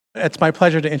It's my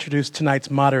pleasure to introduce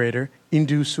tonight's moderator,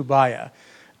 Indu Subbiah.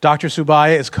 Dr.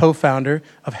 Subbiah is co-founder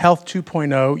of Health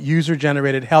 2.0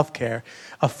 User-Generated Healthcare,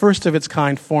 a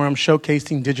first-of-its-kind forum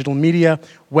showcasing digital media,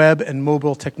 web, and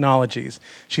mobile technologies.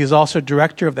 She is also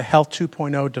director of the Health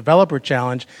 2.0 Developer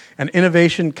Challenge, an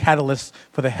innovation catalyst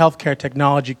for the healthcare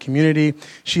technology community.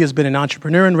 She has been an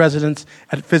entrepreneur in residence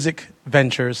at Physic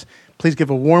Ventures. Please give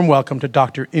a warm welcome to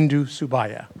Dr. Indu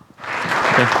Subbiah.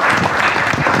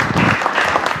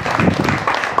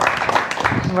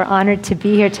 We're honored to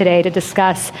be here today to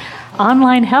discuss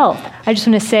online health. I just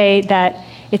want to say that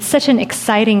it's such an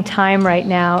exciting time right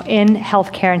now in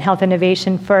healthcare and health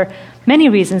innovation for many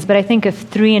reasons, but I think of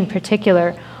three in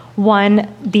particular.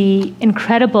 One, the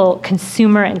incredible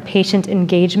consumer and patient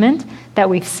engagement that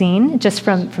we've seen just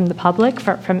from the public,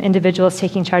 from individuals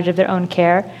taking charge of their own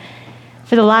care.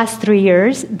 For the last 3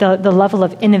 years, the level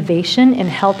of innovation in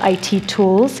health IT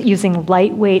tools using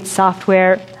lightweight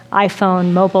software,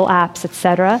 iPhone, mobile apps,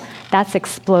 etc., that's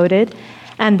exploded.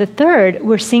 And the third,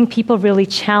 we're seeing people really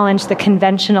challenge the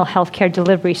conventional healthcare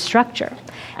delivery structure.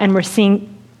 And we're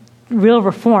seeing real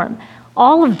reform.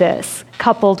 All of this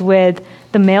coupled with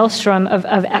the maelstrom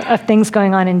of things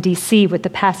going on in DC with the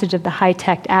passage of the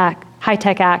HITECH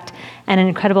Act and an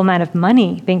incredible amount of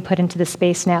money being put into the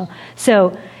space now.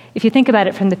 So if you think about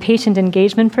it from the patient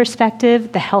engagement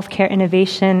perspective, the healthcare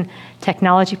innovation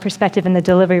technology perspective, and the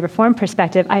delivery reform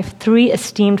perspective, I have three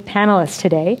esteemed panelists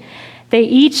today. They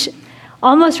each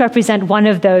almost represent one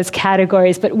of those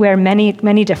categories, but wear many,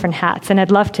 many different hats, and I'd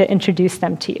love to introduce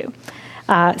them to you.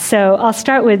 So I'll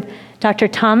start with Dr.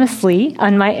 Thomas Lee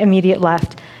on my immediate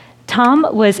left. Tom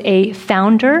was a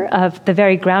founder of the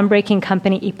very groundbreaking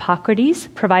company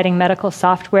Epocrates, providing medical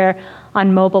software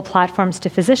on mobile platforms to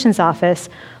physicians' offices,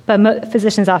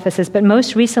 but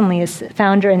most recently is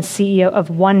founder and CEO of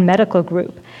One Medical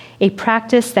Group, a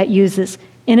practice that uses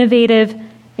innovative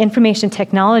information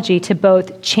technology to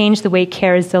both change the way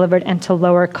care is delivered and to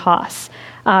lower costs.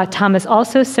 Tom has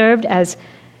also served as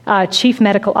Chief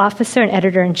Medical Officer and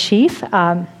Editor-in-Chief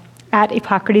at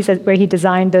Epocrates, where he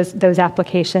designed those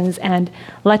applications and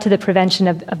led to the prevention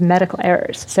of medical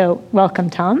errors. So welcome,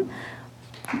 Tom.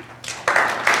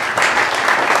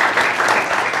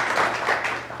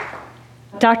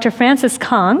 Dr. Francis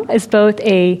Kong is both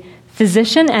a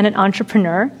physician and an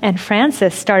entrepreneur, and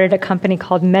Francis started a company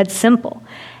called MedSimple.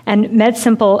 And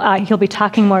MedSimple, he'll be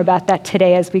talking more about that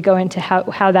today as we go into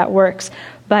how that works.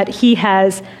 But he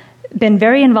has been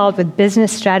very involved with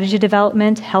business strategy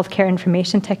development, healthcare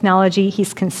information technology.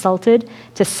 He's consulted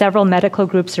to several medical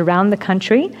groups around the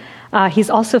country. He's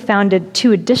also founded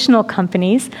two additional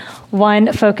companies,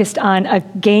 one focused on a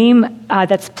game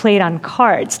that's played on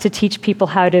cards to teach people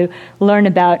how to learn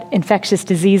about infectious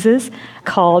diseases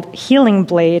called Healing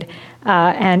Blade,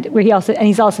 and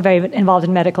he's also very involved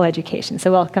in medical education. So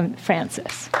welcome,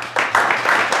 Francis.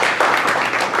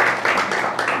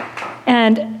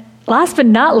 And last but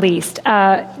not least,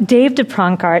 Dave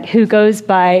DePronkart, who goes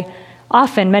by,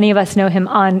 often many of us know him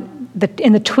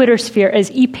in the Twitter sphere as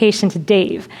ePatient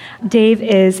Dave. Dave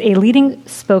is a leading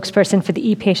spokesperson for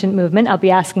the ePatient movement. I'll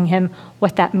be asking him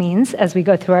what that means as we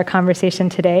go through our conversation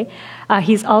today.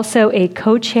 He's also a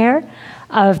co-chair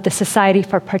of the Society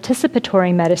for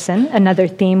Participatory Medicine, another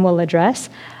theme we'll address.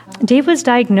 Dave was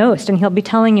diagnosed, and he'll be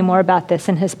telling you more about this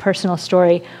in his personal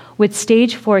story, with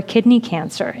stage 4 kidney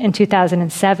cancer in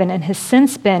 2007, and has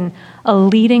since been a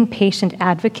leading patient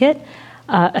advocate,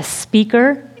 a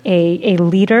speaker, a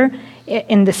leader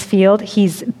in this field.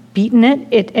 He's beaten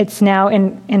it. It's now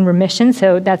in remission,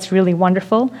 so that's really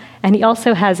wonderful. And he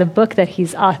also has a book that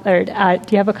he's authored.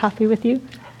 Do you have a copy with you?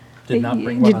 Did not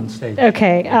bring one on stage.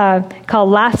 Okay, called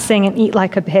Laugh, Sing, and Eat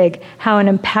Like a Pig, How an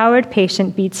Empowered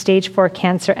Patient Beats Stage 4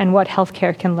 Cancer and What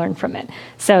Healthcare Can Learn from It.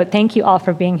 So thank you all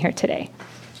for being here today.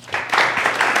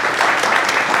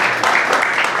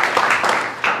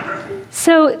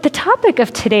 So the topic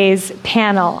of today's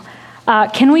panel,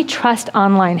 can we trust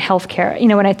online healthcare? You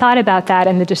know, when I thought about that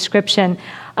in the description,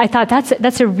 I thought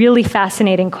that's a really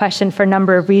fascinating question for a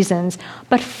number of reasons.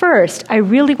 But first, I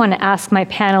really want to ask my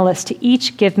panelists to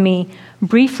each give me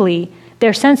briefly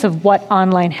their sense of what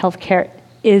online healthcare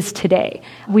is today.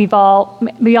 We all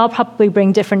probably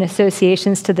bring different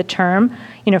associations to the term,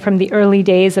 you know, from the early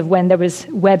days of when there was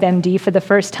WebMD for the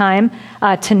first time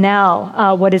to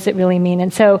now, what does it really mean?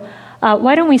 And so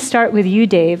why don't we start with you,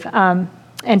 Dave,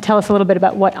 and tell us a little bit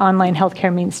about what online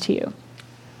healthcare means to you.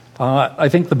 I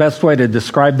think the best way to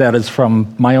describe that is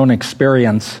from my own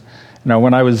experience. You know,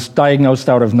 when I was diagnosed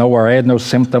out of nowhere, I had no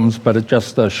symptoms, but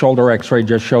the shoulder x-ray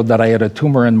just showed that I had a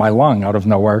tumor in my lung out of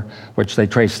nowhere, which they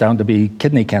traced down to be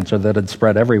kidney cancer that had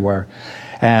spread everywhere.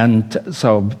 And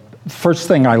so first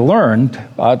thing I learned,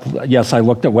 yes, I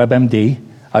looked at WebMD.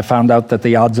 I found out that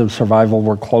the odds of survival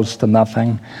were close to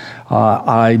nothing.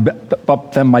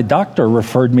 But then my doctor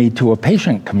referred me to a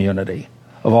patient community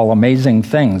of all amazing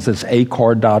things, this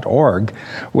acor.org,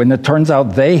 when it turns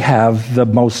out they have the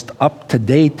most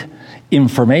up-to-date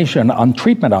information on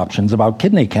treatment options about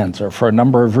kidney cancer for a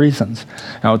number of reasons.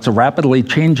 Now, it's a rapidly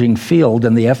changing field,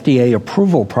 and the FDA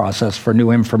approval process for new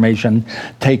information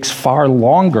takes far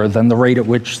longer than the rate at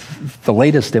which the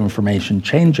latest information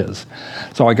changes.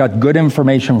 So I got good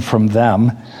information from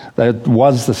them. That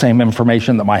was the same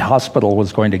information that my hospital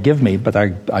was going to give me, but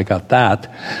I got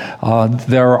that.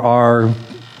 There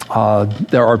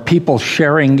are people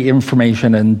sharing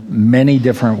information in many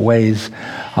different ways.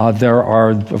 There are,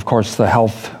 of course, the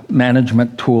health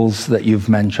management tools that you've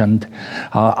mentioned.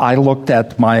 I looked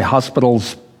at my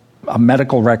hospital's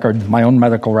medical record, my own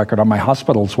medical record on my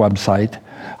hospital's website,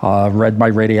 read my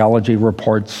radiology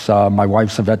reports. My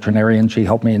wife's a veterinarian. She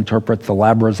helped me interpret the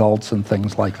lab results and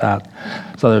things like that.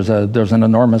 So there's an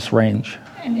enormous range.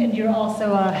 And you're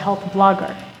also a health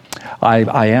blogger.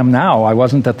 I am now. I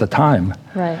wasn't at the time.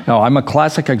 Right. No, I'm a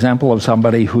classic example of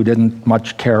somebody who didn't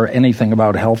much care anything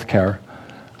about healthcare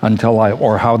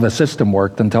or how the system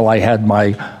worked until I had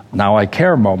my now I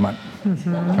care moment.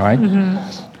 Mm-hmm. Right?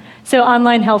 Mm-hmm. So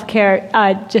online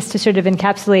healthcare, just to sort of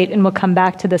encapsulate, and we'll come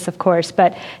back to this, of course,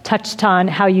 but touched on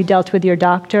how you dealt with your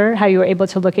doctor, how you were able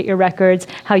to look at your records,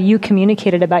 how you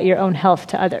communicated about your own health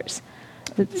to others.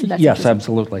 So yes,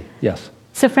 absolutely. Yes.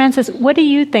 So, Francis, what do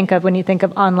you think of when you think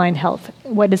of online health?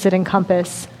 What does it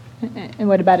encompass, and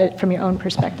what about it from your own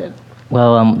perspective?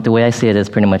 Well, the way I see it is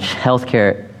pretty much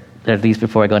healthcare, at least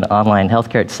before I go into online,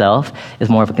 healthcare itself is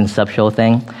more of a conceptual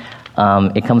thing.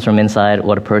 It comes from inside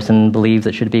what a person believes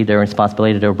it should be, their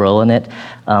responsibility, their role in it,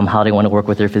 how they want to work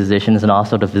with their physicians, and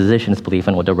also the physician's belief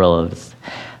in what their role is.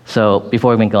 So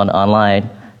before we go on online,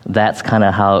 that's kind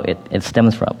of how it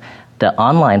stems from. The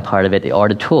online part of it are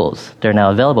the tools. They're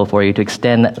now available for you to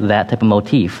extend that type of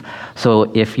motif.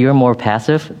 So if you're more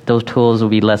passive, those tools will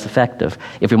be less effective.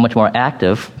 If you're much more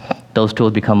active, those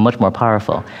tools become much more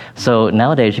powerful. So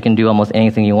nowadays you can do almost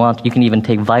anything you want. You can even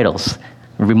take vitals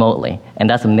remotely, and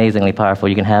that's amazingly powerful.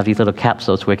 You can have these little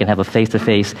capsules where you can have a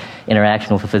face-to-face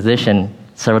interaction with a physician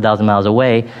several thousand miles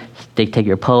away. They take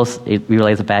your pulse, it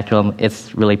relays it back to them.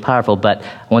 It's really powerful, but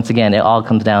once again, it all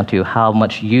comes down to how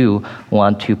much you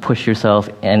want to push yourself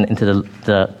into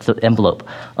the envelope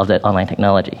of that online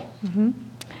technology. Mm-hmm.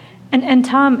 And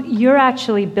Tom, you're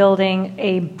actually building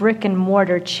a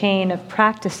brick-and-mortar chain of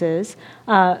practices,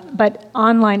 but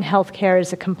online healthcare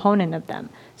is a component of them.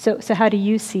 So how do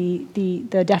you see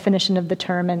the definition of the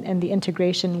term and the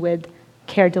integration with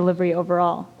care delivery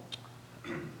overall?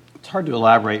 It's hard to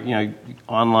elaborate.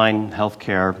 Online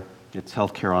healthcare, it's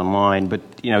healthcare online, but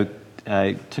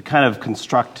to kind of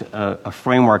construct a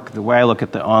framework, the way I look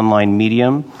at the online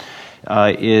medium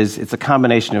is it's a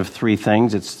combination of three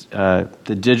things. It's the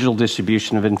digital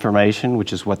distribution of information,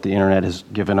 which is what the internet has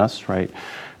given us, right?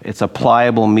 It's a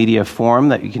pliable media form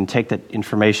that you can take that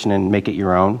information and make it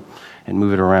your own and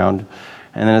move it around.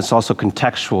 And then it's also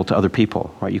contextual to other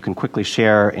people, right? You can quickly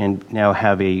share and now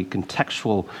have a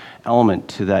contextual element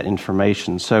to that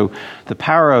information. So the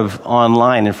power of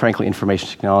online, and frankly information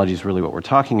technology is really what we're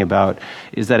talking about,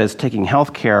 is that it's taking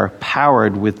healthcare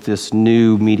powered with this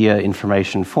new media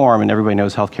information form, and everybody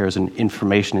knows healthcare is an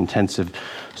information-intensive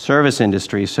service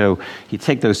industry, so you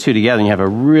take those two together and you have a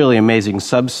really amazing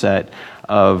subset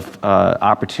of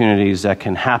opportunities that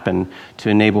can happen to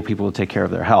enable people to take care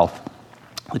of their health.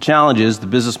 The challenge is the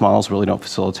business models really don't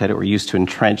facilitate it. We're used to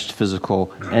entrenched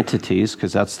physical entities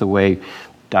because that's the way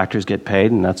doctors get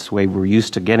paid, and that's the way we're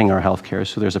used to getting our health care.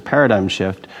 So there's a paradigm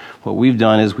shift. What we've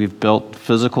done is we've built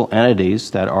physical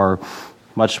entities that are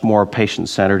much more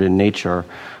patient-centered in nature,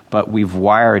 but we've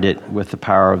wired it with the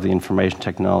power of the information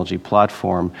technology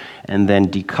platform and then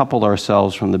decoupled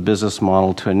ourselves from the business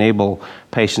model to enable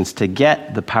patients to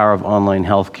get the power of online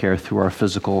healthcare through our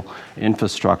physical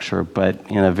infrastructure, but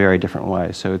in a very different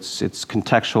way. So it's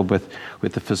contextual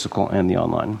with the physical and the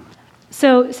online.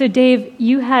 So Dave,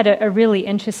 you had a really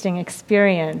interesting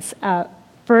experience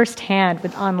firsthand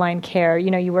with online care.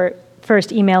 You were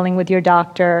first emailing with your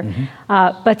doctor,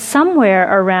 but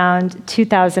somewhere around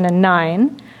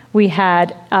 2009, we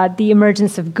had the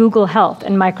emergence of Google Health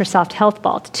and Microsoft Health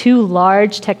Vault, two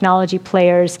large technology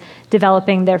players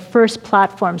developing their first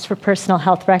platforms for personal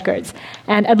health records.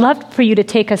 And I'd love for you to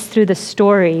take us through the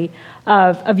story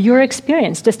of your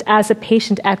experience just as a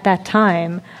patient at that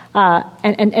time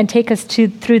and take us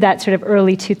through that sort of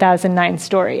early 2009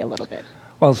 story a little bit.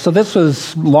 Well, so this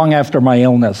was long after my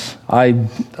illness.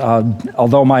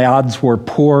 Although my odds were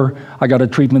poor, I got a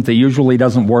treatment that usually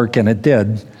doesn't work, and it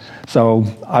did. So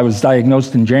I was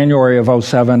diagnosed in January of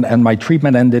 2007, and my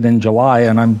treatment ended in July,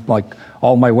 and I'm like,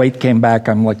 all my weight came back.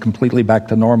 I'm like completely back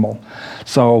to normal.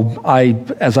 So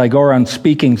as I go around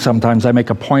speaking sometimes, I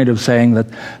make a point of saying that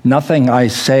nothing I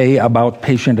say about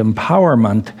patient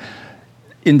empowerment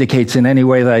indicates in any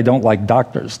way that I don't like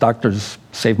doctors. Doctors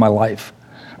save my life.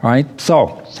 Right?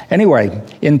 So, anyway,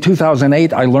 in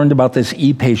 2008, I learned about this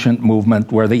e-patient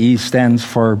movement where the E stands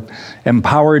for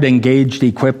empowered, engaged,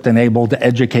 equipped, enabled,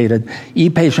 educated.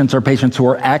 E-patients are patients who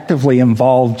are actively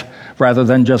involved rather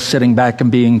than just sitting back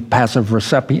and being passive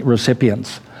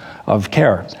recipients of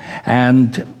care.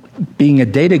 And being a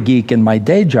data geek in my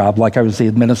day job, like I was the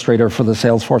administrator for the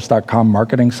Salesforce.com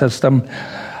marketing system,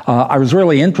 I was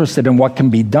really interested in what can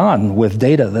be done with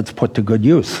data that's put to good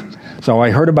use. So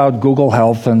I heard about Google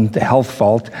Health and Health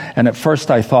Vault, and at first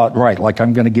I thought, right, like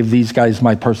I'm going to give these guys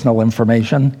my personal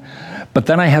information. But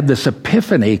then I had this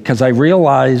epiphany because I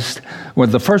realized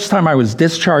the first time I was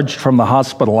discharged from the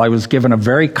hospital, I was given a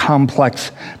very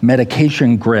complex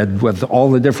medication grid with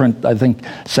all the different, I think,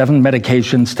 7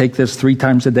 medications. Take this 3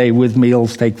 times a day with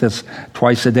meals, take this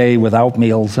twice a day without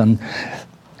meals. And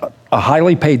a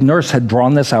highly paid nurse had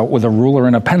drawn this out with a ruler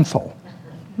and a pencil.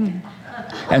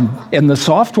 And in the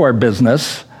software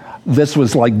business, this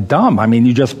was like dumb. I mean,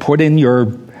 you just put in your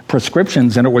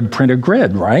prescriptions and it would print a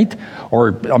grid, right?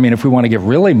 Or, I mean, if we want to get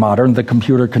really modern, the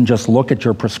computer can just look at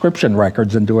your prescription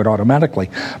records and do it automatically.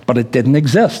 But it didn't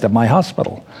exist at my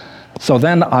hospital. So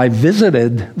then I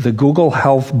visited the Google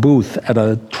Health booth at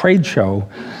a trade show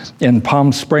in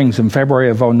Palm Springs in February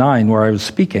of 2009 where I was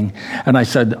speaking. And I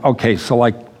said, okay, so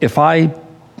like if I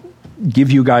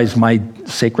give you guys my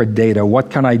sacred data,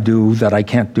 what can I do that I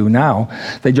can't do now?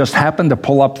 They just happened to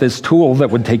pull up this tool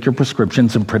that would take your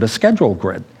prescriptions and print a schedule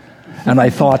grid. And I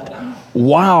thought,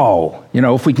 wow,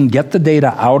 if we can get the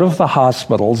data out of the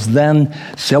hospitals, then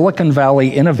Silicon Valley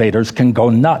innovators can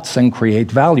go nuts and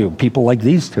create value. People like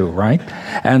these two, right?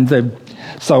 And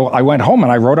so I went home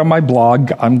and I wrote on my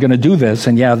blog, I'm going to do this.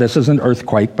 And yeah, this is an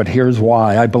earthquake, but here's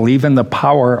why. I believe in the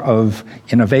power of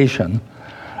innovation.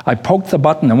 I poked the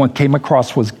button, and what came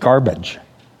across was garbage.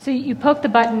 So you poked the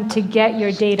button to get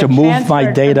your data to move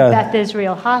my data from Beth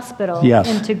Israel Hospital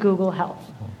into Google Health.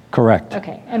 Correct.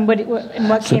 Okay, and what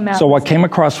came out? So what came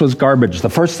across was garbage. The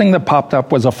first thing that popped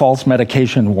up was a false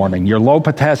medication warning. Your low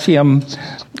potassium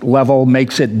level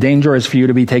makes it dangerous for you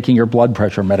to be taking your blood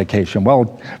pressure medication.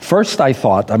 Well, first I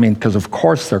thought, because of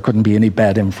course there couldn't be any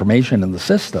bad information in the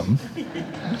system.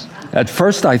 At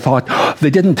first I thought, they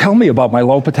didn't tell me about my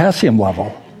low potassium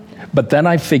level. But then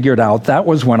I figured out that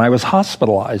was when I was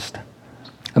hospitalized.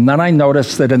 And then I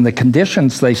noticed that in the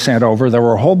conditions they sent over, there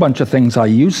were a whole bunch of things I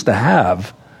used to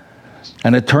have.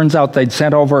 And it turns out they'd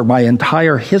sent over my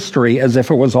entire history as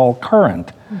if it was all current.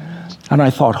 Mm-hmm. And I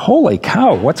thought, holy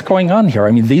cow, what's going on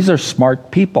here? These are smart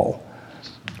people,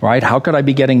 right? How could I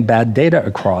be getting bad data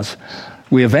across?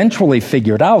 We eventually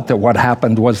figured out that what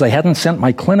happened was they hadn't sent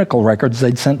my clinical records,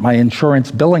 they'd sent my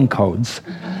insurance billing codes.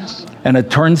 And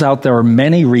it turns out there are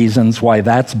many reasons why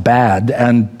that's bad.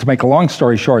 And to make a long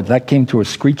story short, that came to a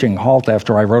screeching halt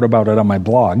after I wrote about it on my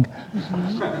blog.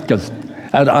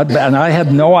 And I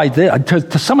had no idea.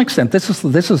 To some extent, this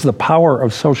is the power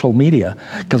of social media.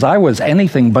 Because I was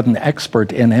anything but an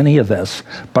expert in any of this.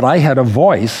 But I had a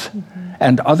voice,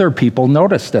 and other people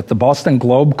noticed it. The Boston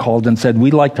Globe called and said,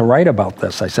 we'd like to write about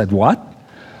this. I said, what?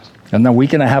 And then a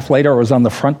week and a half later, it was on the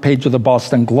front page of the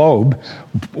Boston Globe.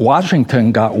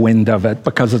 Washington got wind of it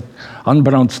because,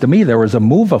 unbeknownst to me, there was a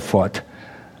move afoot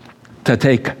to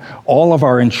take all of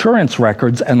our insurance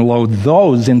records and load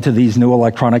those into these new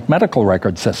electronic medical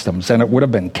record systems, and it would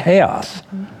have been chaos.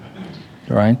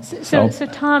 Right? So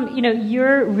Tom,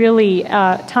 you're really,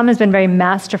 Tom has been very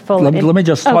masterful. Let me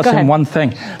just toss in one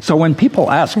thing. So when people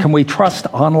ask, can we trust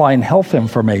online health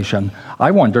information?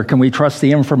 I wonder, can we trust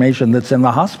the information that's in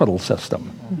the hospital system?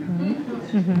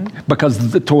 Mm-hmm. Mm-hmm.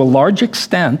 Because to a large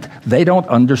extent, they don't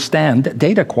understand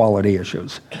data quality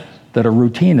issues that are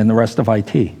routine in the rest of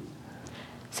IT.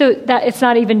 So that it's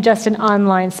not even just an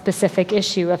online specific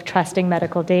issue of trusting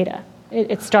medical data.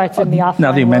 It starts in the offline world.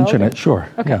 Now that you mention it, sure.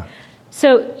 Okay. Yeah.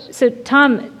 So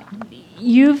Tom,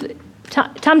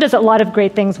 Tom does a lot of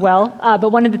great things well, but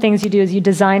one of the things you do is you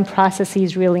design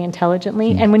processes really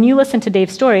intelligently. And when you listen to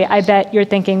Dave's story, I bet you're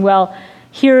thinking, well,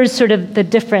 here's sort of the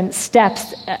different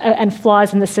steps and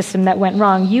flaws in the system that went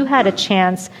wrong. You had a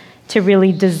chance to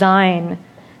really design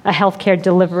a healthcare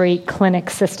delivery clinic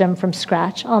system from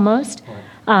scratch almost.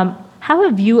 How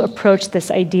have you approached this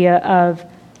idea of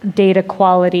data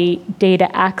quality,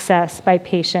 data access by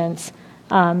patients,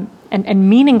 and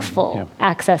meaningful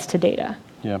access to data.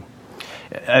 Yeah.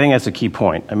 I think that's a key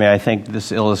point. I mean, I think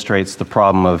this illustrates the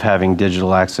problem of having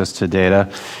digital access to data.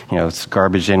 It's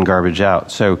garbage in, garbage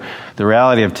out. So the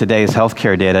reality of today's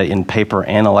healthcare data in paper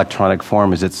and electronic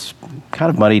form is it's kind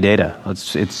of muddy data.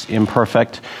 It's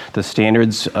imperfect. The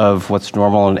standards of what's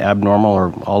normal and abnormal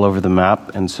are all over the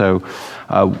map. And so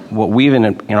what we've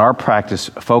in our practice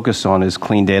focus on is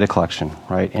clean data collection,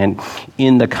 right? And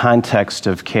in the context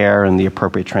of care and the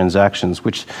appropriate transactions,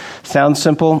 which sounds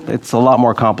simple, it's a lot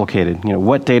more complicated.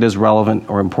 What data is relevant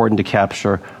or important to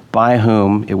capture, by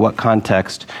whom, in what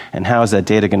context, and how is that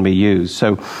data going to be used?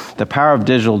 So the power of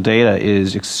digital data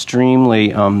is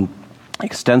extremely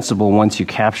extensible once you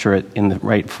capture it in the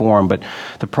right form. But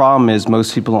the problem is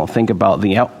most people don't think about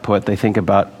the output. They think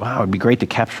about, wow, it'd be great to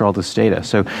capture all this data.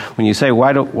 So when you say,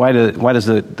 why does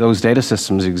those data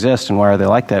systems exist and why are they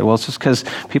like that? Well, it's just because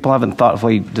people haven't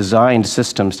thoughtfully designed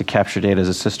systems to capture data as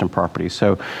a system property.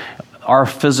 So our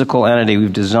physical entity,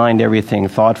 we've designed everything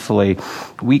thoughtfully.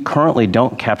 We currently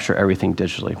don't capture everything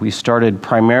digitally. We started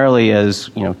primarily as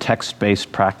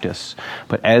text-based practice,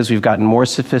 but as we've gotten more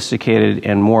sophisticated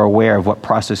and more aware of what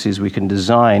processes we can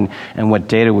design and what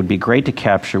data would be great to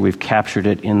capture, we've captured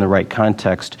it in the right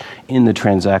context in the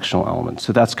transactional element.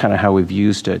 So that's kind of how we've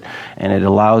used it, and it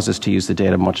allows us to use the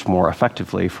data much more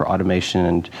effectively for automation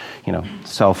and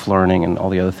self-learning and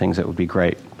all the other things that would be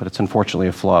great. But it's unfortunately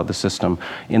a flaw of the system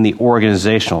in the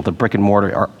organizational, the brick and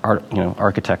mortar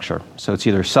architecture. So it's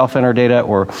either self-entered data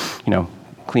or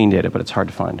clean data, but it's hard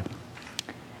to find.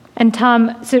 And Tom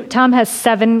has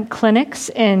 7 clinics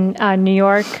in New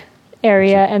York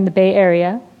area and the Bay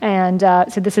Area, and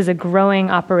so this is a growing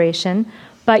operation.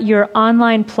 But your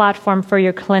online platform for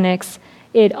your clinics,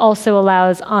 it also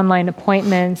allows online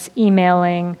appointments,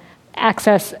 emailing,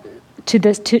 access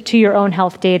to your own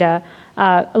health data.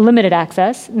 Limited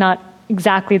access, not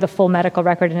exactly the full medical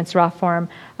record in its raw form,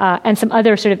 and some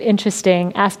other sort of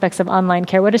interesting aspects of online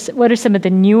care. What are some of the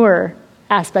newer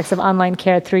aspects of online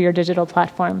care through your digital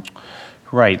platform?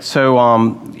 Right. So,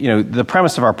 the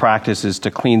premise of our practice is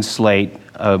to clean slate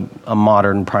a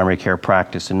modern primary care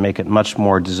practice and make it much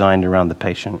more designed around the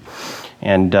patient.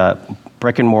 And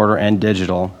brick and mortar and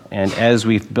digital. And as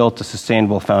we've built a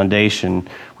sustainable foundation,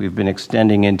 we've been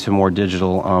extending into more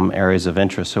digital areas of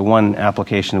interest. So one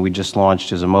application that we just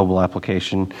launched is a mobile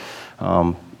application.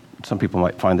 Some people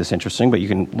might find this interesting, but you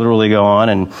can literally go on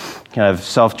and kind of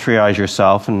self-triage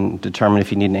yourself and determine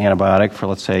if you need an antibiotic for,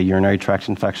 let's say, a urinary tract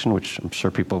infection, which I'm sure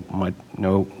people might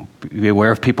be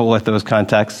aware of people with those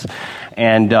contexts.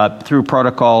 And through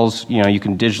protocols, you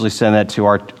can digitally send that to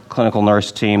our clinical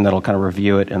nurse team that'll kind of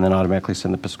review it and then automatically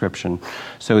send the prescription.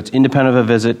 So it's independent of a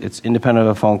visit, it's independent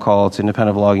of a phone call, it's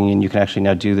independent of logging in. You can actually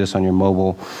now do this on your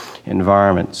mobile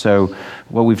environment. So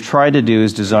what we've tried to do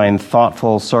is design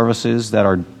thoughtful services that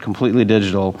are completely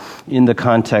digital in the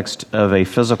context of a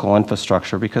physical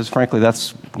infrastructure, because frankly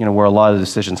that's where a lot of the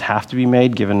decisions have to be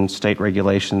made given state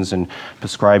regulations and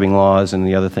prescribing laws and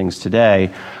the other things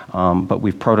today. But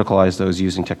we've protocolized those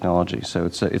using technology. So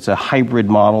it's a hybrid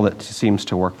model that seems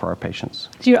to work for our patients.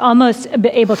 So you're almost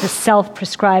able to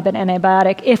self-prescribe an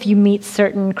antibiotic if you meet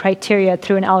certain criteria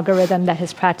through an algorithm that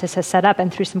his practice has set up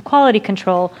and through some quality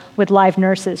control with live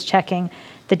nurses checking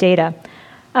the data.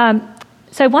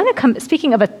 So I want to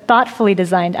speaking of a thoughtfully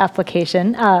designed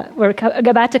application, we're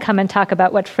about to come and talk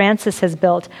about what Francis has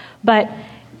built. But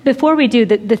before we do,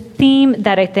 the theme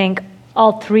that I think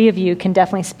all three of you can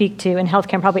definitely speak to in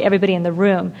healthcare, and probably everybody in the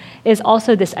room, is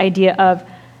also this idea of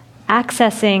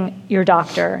accessing your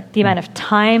doctor, the amount of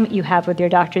time you have with your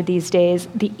doctor these days,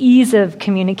 the ease of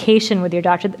communication with your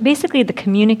doctor, basically the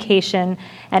communication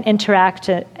and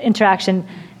interaction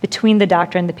between the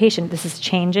doctor and the patient. This is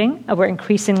changing. We're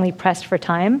increasingly pressed for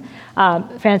time.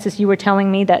 Francis, you were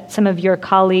telling me that some of your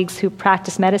colleagues who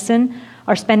practice medicine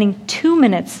are spending 2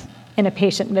 minutes in a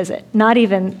patient visit, not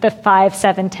even the 5,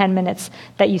 7, 10 minutes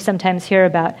that you sometimes hear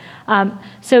about.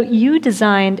 So you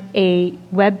designed a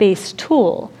web-based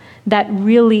tool that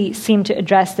really seemed to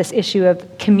address this issue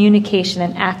of communication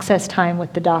and access time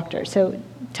with the doctor. So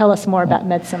tell us more about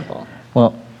MedSimple.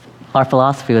 Well, our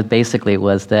philosophy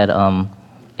was that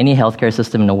any healthcare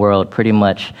system in the world pretty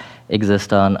much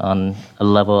exists on a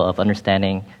level of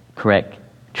understanding correct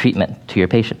treatment to your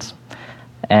patients.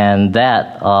 And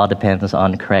that all depends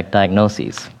on correct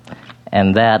diagnoses.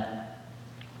 And that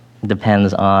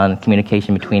depends on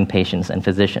communication between patients and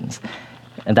physicians.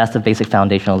 And that's the basic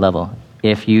foundational level.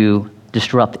 If you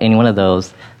disrupt any one of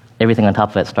those, everything on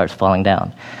top of it starts falling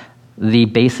down. The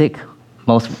basic,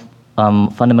 most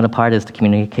fundamental part is the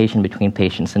communication between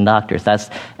patients and doctors. As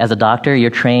a doctor, you're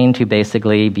trained to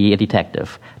basically be a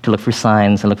detective, to look for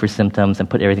signs and look for symptoms and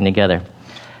put everything together.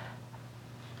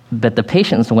 But the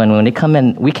patients, when they come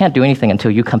in, we can't do anything until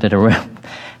you come to the room.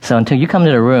 So until you come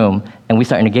to the room and we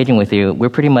start engaging with you, we're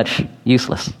pretty much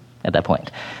useless at that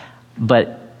point.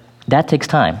 But that takes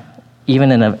time.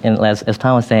 Even as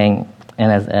Tom was saying,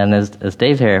 and as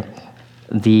Dave here,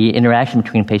 the interaction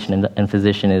between patient and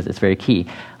physician is very key.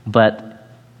 But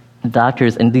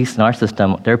doctors, at least in our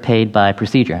system, they're paid by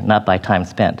procedure, not by time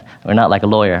spent. We're not like a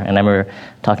lawyer. And I remember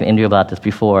talking to Indu about this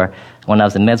before. When I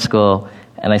was in med school,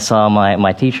 and I saw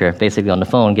my teacher basically on the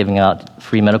phone giving out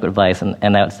free medical advice,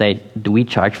 and I would say, do we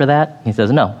charge for that? He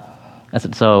says, no. I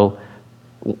said, so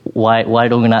why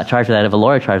do we not charge for that if a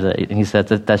lawyer charges it? And he said,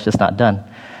 that's just not done.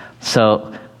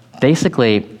 So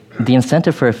basically, the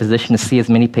incentive for a physician to see as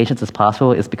many patients as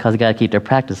possible is because they got to keep their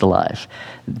practice alive.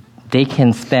 They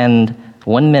can spend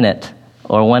 1 minute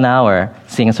or 1 hour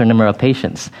seeing a certain number of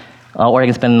patients, or they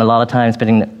can spend a lot of time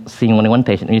seeing only one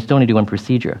patient, and you still only do one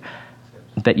procedure.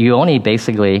 But you only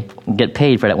basically get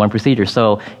paid for that one procedure.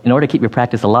 So in order to keep your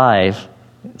practice alive,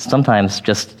 sometimes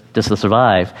just to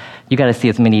survive, you got to see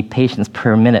as many patients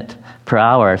per minute, per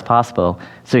hour as possible,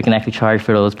 so you can actually charge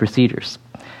for those procedures.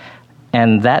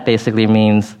 And that basically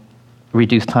means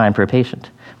reduced time per patient,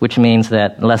 which means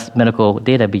that less medical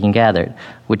data being gathered,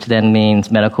 which then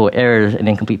means medical errors and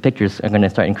incomplete pictures are going to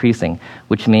start increasing,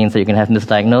 which means that you're going to have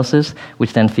misdiagnosis,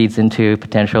 which then feeds into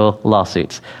potential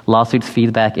lawsuits. Lawsuits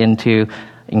feed back into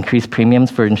increased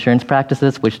premiums for insurance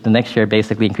practices, which the next year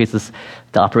basically increases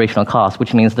the operational cost,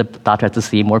 which means the doctor has to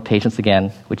see more patients again,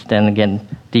 which then again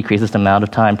decreases the amount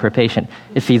of time per patient.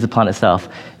 It feeds upon itself.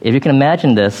 If you can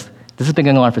imagine this has been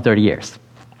going on for 30 years.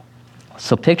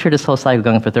 So picture this whole cycle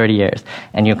going for 30 years,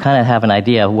 and you kind of have an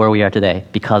idea of where we are today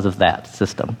because of that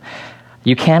system.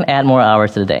 You can't add more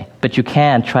hours to the day, but you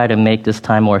can try to make this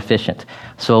time more efficient.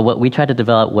 So what we tried to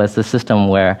develop was a system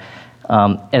where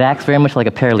it acts very much like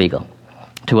a paralegal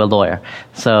to a lawyer.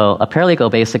 So a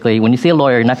paralegal basically, when you see a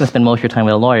lawyer, you're not going to spend most of your time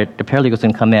with a lawyer. The paralegal is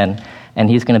going to come in,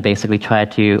 and he's going to basically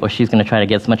she's going to try to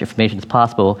get as much information as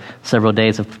possible, several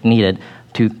days if needed,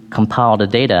 to compile the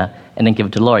data and then give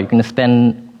it to the lawyer. You're going to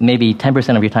spend maybe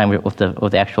 10% of your time with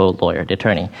the actual lawyer, the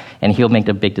attorney, and he'll make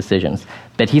the big decisions.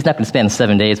 But he's not going to spend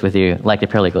 7 days with you like the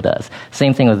paralegal does.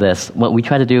 Same thing with this. What we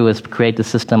try to do is create the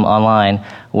system online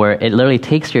where it literally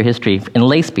takes your history in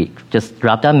lay speak, just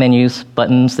drop-down menus,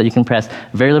 buttons that you can press,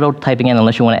 very little typing in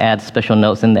unless you want to add special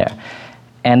notes in there.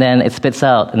 And then it spits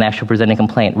out an actual presenting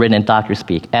complaint written in doctor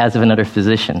speak, as if another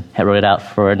physician had wrote it out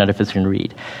for another physician to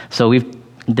read. So we've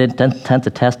did tons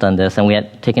of tests on this, and we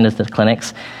had taken this to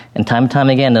clinics, and time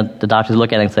again, the doctors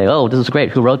look at it and say, oh, this is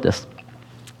great, who wrote this?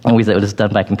 And we said, it was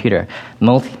done by computer.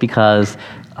 Mostly because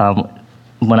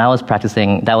when I was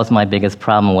practicing, that was my biggest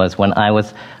problem, was when I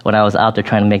was out there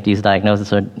trying to make these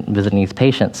diagnoses or visiting these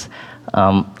patients,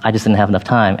 I just didn't have enough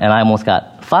time, and I almost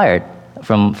got fired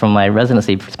from my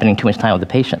residency for spending too much time with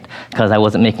the patient because I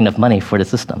wasn't making enough money for the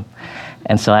system.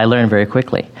 And so I learned very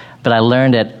quickly. But I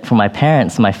learned it from my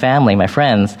parents, my family, my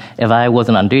friends. If I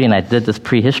wasn't on duty and I did this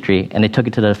prehistory and they took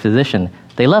it to the physician,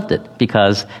 they loved it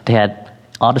because they had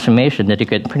all this information that you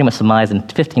could pretty much surmise in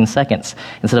 15 seconds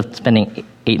instead of spending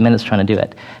 8 minutes trying to do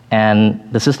it. And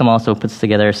the system also puts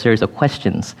together a series of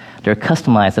questions that are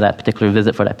customized to that particular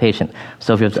visit for that patient.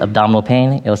 So if you have abdominal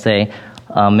pain, it'll say,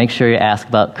 make sure you ask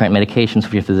about current medications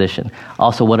with your physician.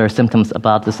 Also, what are symptoms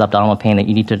about this abdominal pain that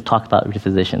you need to talk about with your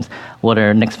physicians? What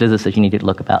are next visits that you need to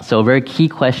look about? So very key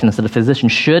questions that the physician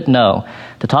should know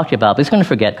to talk to you about, but he's going to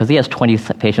forget because he has 20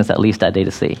 patients at least that day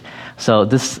to see. So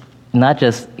this not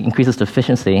just increases the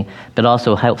efficiency, but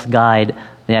also helps guide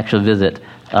the actual visit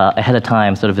ahead of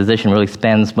time so the physician really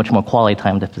spends much more quality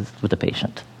time with the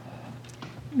patient.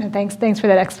 No, thanks for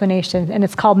that explanation. And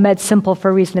it's called MedSimple for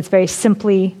a reason. It's very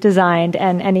simply designed,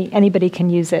 and anybody can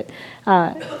use it.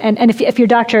 And if your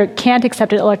doctor can't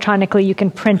accept it electronically, you can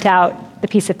print out the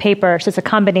piece of paper. So it's a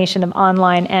combination of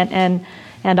online and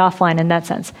offline in that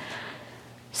sense.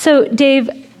 So, Dave,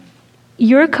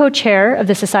 you're co-chair of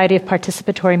the Society of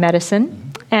Participatory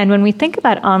Medicine. And when we think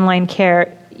about online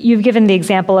care, you've given the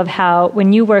example of how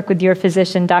when you work with your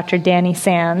physician, Dr. Danny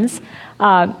Sands,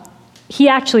 he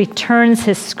actually turns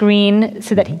his screen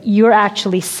so that you're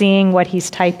actually seeing what he's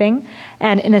typing.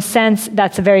 And in a sense,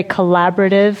 that's a very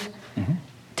collaborative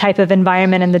type of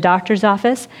environment in the doctor's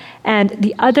office. And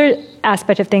the other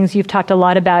aspect of things you've talked a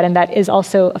lot about, and that is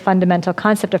also a fundamental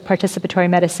concept of participatory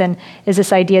medicine, is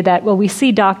this idea that, well, we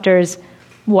see doctors,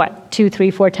 2, 3,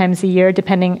 4 times a year,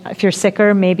 depending if you're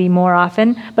sicker, maybe more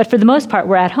often. But for the most part,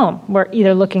 we're at home. We're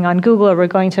either looking on Google or we're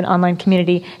going to an online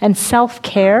community. And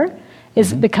self-care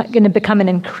is going to become an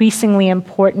increasingly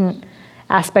important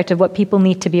aspect of what people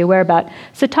need to be aware about.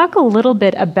 So talk a little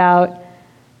bit about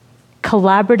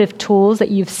collaborative tools that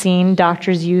you've seen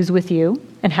doctors use with you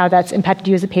and how that's impacted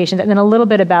you as a patient, and then a little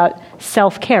bit about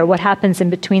self-care. What happens in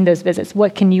between those visits?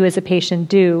 What can you as a patient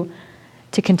do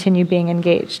to continue being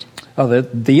engaged? Oh,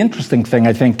 the interesting thing,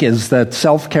 I think, is that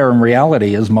self-care in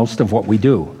reality is most of what we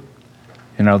do.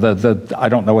 You know, I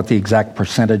don't know what the exact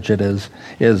percentage it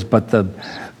is, but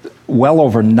well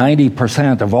over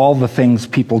 90% of all the things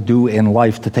people do in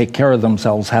life to take care of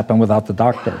themselves happen without the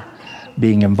doctor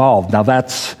being involved. Now,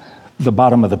 that's the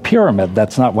bottom of the pyramid.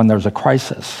 That's not when there's a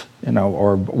crisis,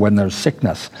 or when there's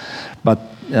sickness. But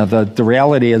the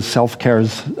reality is self-care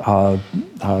is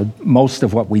most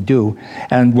of what we do.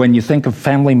 And when you think of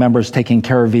family members taking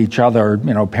care of each other,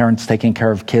 parents taking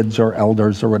care of kids or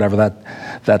elders or whatever,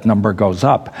 that number goes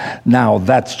up. Now,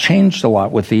 that's changed a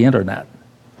lot with the internet,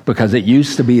 because it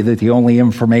used to be that the only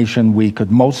information we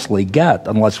could mostly get,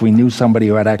 unless we knew somebody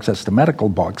who had access to medical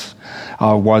books,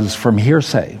 was from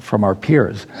hearsay, from our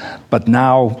peers. But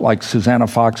now, like Susanna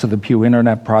Fox of the Pew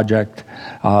Internet Project,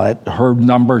 her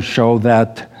numbers show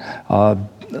that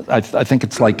I think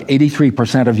it's like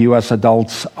 83% of U.S.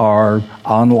 adults are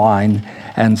online,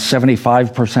 and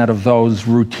 75% of those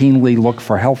routinely look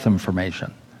for health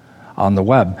information on the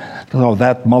web. So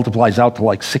that multiplies out to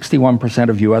like 61%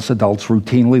 of U.S. adults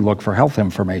routinely look for health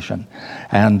information.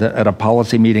 And at a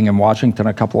policy meeting in Washington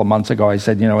a couple of months ago, I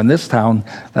said, in this town,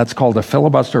 that's called a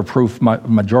filibuster-proof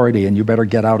majority, and you better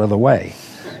get out of the way.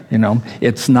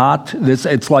 It's not this.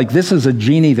 It's like this is a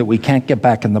genie that we can't get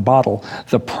back in the bottle.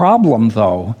 The problem,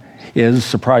 though, is,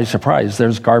 surprise, surprise,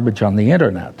 there's garbage on the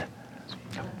internet.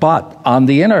 But on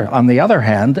the other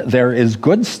hand, there is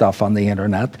good stuff on the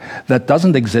internet that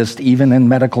doesn't exist even in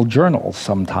medical journals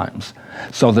sometimes.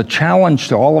 So the challenge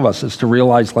to all of us is to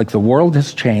realize, the world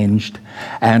has changed,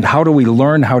 and how do we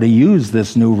learn how to use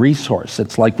this new resource?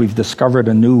 It's like we've discovered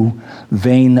a new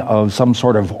vein of some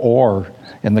sort of ore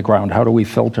in the ground. How do we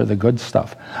filter the good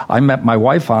stuff? I met my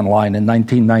wife online in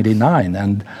 1999,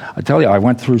 and I tell you, I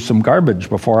went through some garbage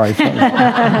before I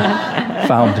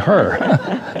found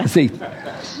her. See.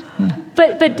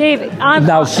 But Dave,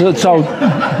 now, so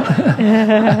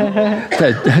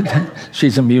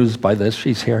she's amused by this.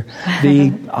 She's here.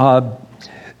 For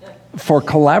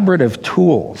collaborative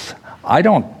tools, I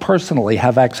don't personally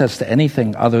have access to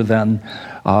anything other than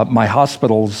my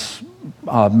hospital's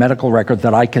medical record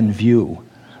that I can view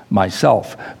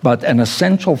myself. But an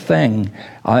essential thing,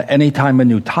 anytime a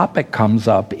new topic comes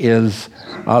up, is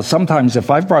sometimes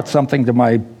if I've brought something to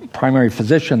my primary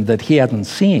physician that he hadn't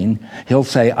seen, he'll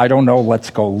say, I don't know, let's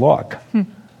go look.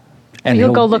 And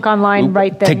he'll go look online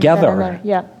right then. Together.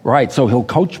 Yeah. Right, so he'll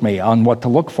coach me on what to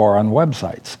look for on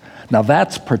websites. Now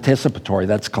that's participatory,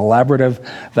 that's collaborative,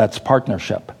 that's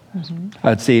partnership. Mm-hmm.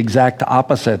 It's the exact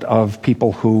opposite of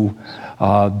people who,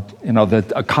 a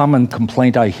common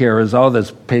complaint I hear is,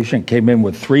 this patient came in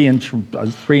with 3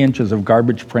 inches of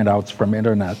garbage printouts from the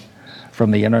internet.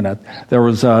 There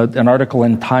was an article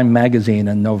in Time magazine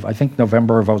in, I think,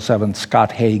 November of 2007.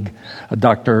 Scott Haig, a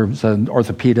doctor, an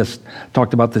orthopedist,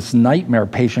 talked about this nightmare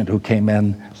patient who came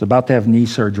in, was about to have knee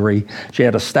surgery. She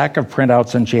had a stack of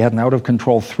printouts, and she had an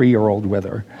out-of-control 3-year-old with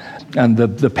her. And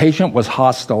the patient was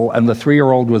hostile, and the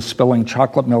 3-year-old was spilling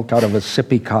chocolate milk out of a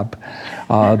sippy cup.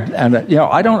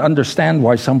 I don't understand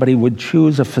why somebody would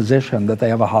choose a physician that they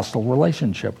have a hostile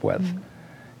relationship with. Mm-hmm.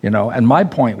 And my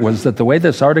point was that the way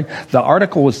the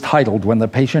article was titled, When the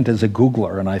Patient is a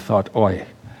Googler, and I thought,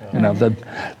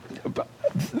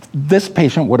 this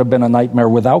patient would have been a nightmare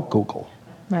without Google.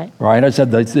 Right. Right? I said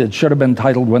that it should have been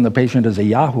titled, When the Patient is a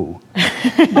Yahoo.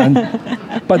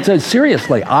 But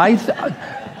seriously,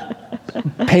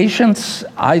 patients,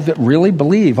 I really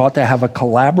believe, ought to have a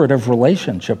collaborative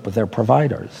relationship with their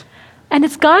providers. And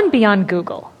it's gone beyond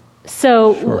Google.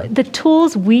 So Sure. The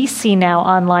tools we see now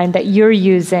online that you're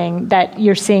using, that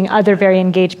you're seeing other very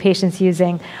engaged patients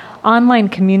using, online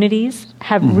communities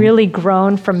have really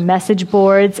grown from message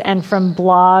boards and from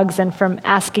blogs and from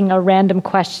asking a random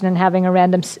question and having a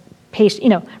random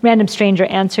random stranger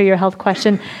answer your health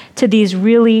question to these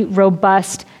really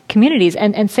robust communities.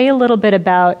 And say a little bit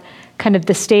about kind of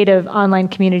the state of online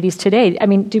communities today. I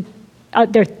mean,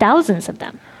 there are thousands of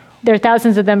them. There are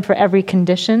thousands of them for every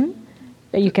condition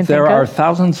that you can think of? There are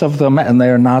thousands of them, and they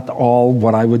are not all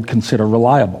what I would consider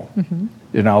reliable. Mm-hmm.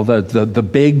 The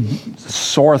big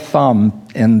sore thumb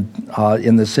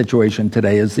in this situation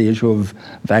today is the issue of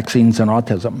vaccines and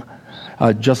autism.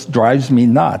 It just drives me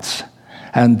nuts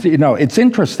And, you know, it's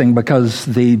interesting because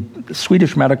the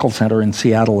Swedish Medical Center in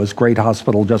Seattle, this great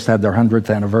hospital, just had their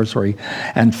 100th anniversary.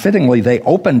 And fittingly, they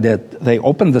opened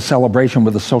the celebration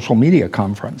with a social media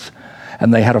conference.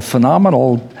 And they had a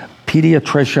phenomenal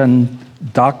pediatrician,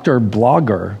 doctor,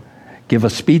 blogger give a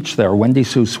speech there. Wendy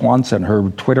Sue Swanson, her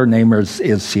Twitter name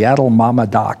is Seattle Mama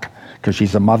Doc, because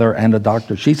she's a mother and a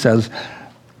doctor. She says,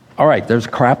 all right, there's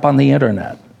crap on the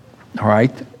internet, all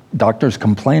right? Doctors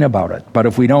complain about it. But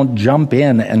if we don't jump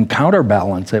in and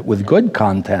counterbalance it with good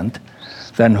content,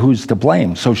 then who's to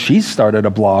blame? So she started a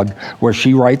blog where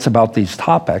she writes about these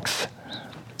topics.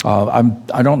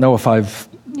 I don't know if I've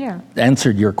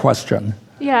answered your question.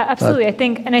 Yeah, absolutely. I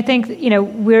think you know,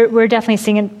 we're definitely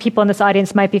seeing, and people in this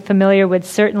audience might be familiar with,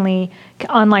 certainly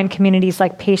online communities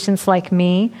like Patients Like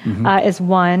Me is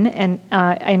one, and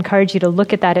I encourage you to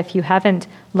look at that if you haven't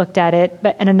looked at it.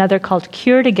 And another called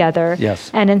Cure Together. Yes.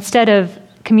 And instead of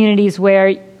communities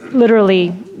where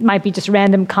literally might be just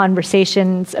random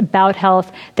conversations about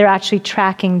health, they're actually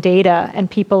tracking data, and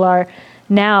people are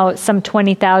now, some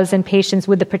 20,000 patients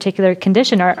with a particular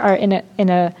condition are in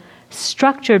a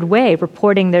structured way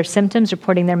reporting their symptoms,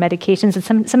 reporting their medications,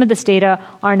 and some of this data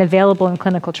aren't available in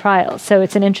clinical trials. So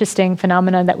it's an interesting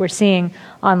phenomenon that we're seeing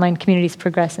online communities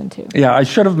progress into. Yeah, I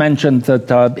should have mentioned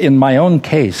that in my own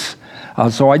case,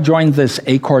 so I joined this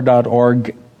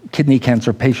acor.org kidney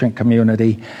cancer patient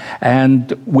community,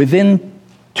 and within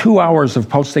 2 hours of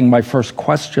posting my first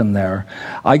question there,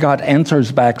 I got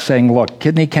answers back saying, look,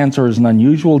 kidney cancer is an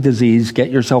unusual disease.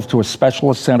 Get yourself to a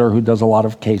specialist center who does a lot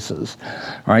of cases.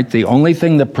 All right? The only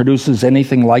thing that produces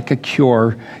anything like a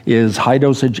cure is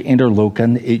high-dosage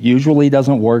interleukin. It usually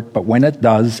doesn't work, but when it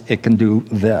does, it can do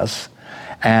this.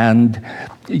 And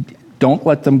don't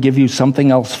let them give you something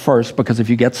else first, because if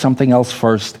you get something else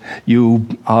first, you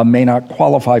may not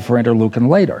qualify for interleukin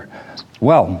later.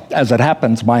 Well, as it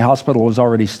happens, my hospital was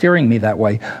already steering me that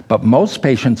way, but most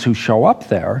patients who show up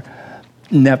there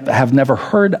have never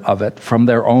heard of it from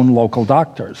their own local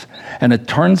doctors. And it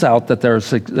turns out that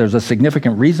there's a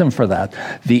significant reason for that.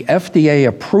 The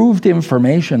FDA-approved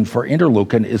information for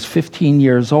interleukin is 15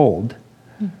 years old,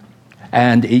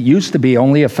 and it used to be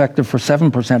only effective for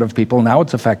 7% of people. Now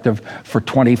it's effective for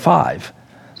 25%.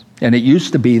 And it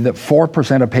used to be that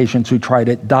 4% of patients who tried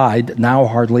it died. Now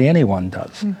hardly anyone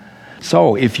does.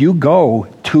 So if you go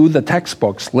to the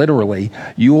textbooks, literally,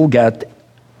 you will get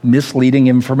misleading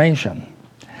information.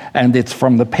 And it's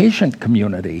from the patient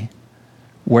community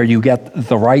where you get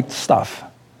the right stuff.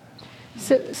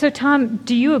 So Tom,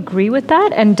 do you agree with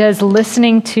that? And does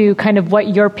listening to kind of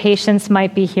what your patients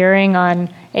might be hearing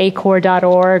on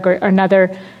acor.org or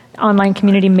another online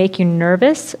community make you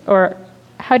nervous? Or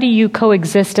how do you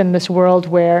coexist in this world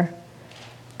where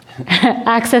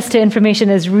access to information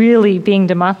is really being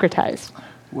democratized?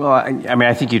 Well, I mean,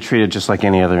 I think you treat it just like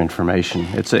any other information.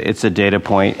 It's a data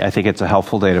point. I think it's a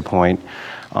helpful data point.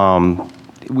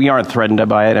 We aren't threatened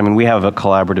by it. I mean, we have a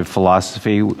collaborative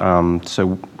philosophy,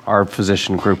 so our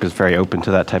physician group is very open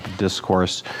to that type of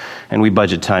discourse, and we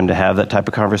budget time to have that type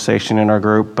of conversation in our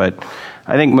group. But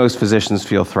I think most physicians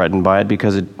feel threatened by it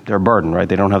because they're burdened, right?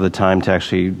 They don't have the time to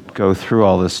actually go through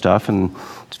all this stuff and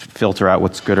filter out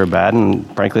what's good or bad, and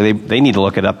frankly, they need to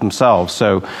look it up themselves.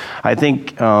 So I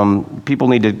think people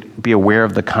need to be aware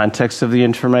of the context of the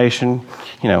information,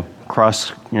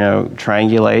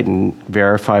 triangulate and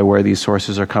verify where these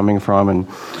sources are coming from, and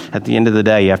at the end of the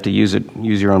day, you have to use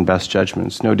your own best judgment.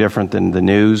 It's no different than the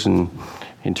news and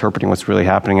interpreting what's really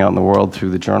happening out in the world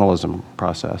through the journalism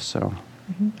process. So.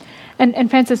 Mm-hmm. And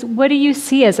Francis, what do you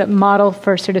see as a model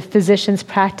for sort of physicians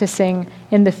practicing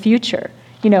in the future?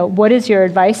 What is your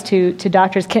advice to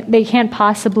doctors? They can't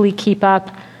possibly keep up.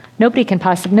 No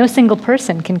single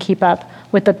person can keep up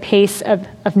with the pace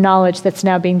of knowledge that's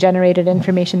now being generated,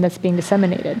 information that's being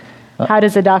disseminated. How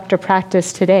does a doctor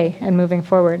practice today and moving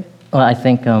forward? Well, I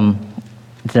think the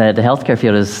healthcare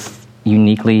field is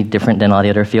uniquely different than all the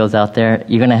other fields out there.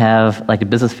 You're going to have, like the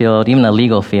business field, even the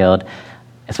legal field,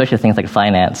 especially things like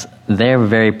finance, they're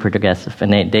very progressive.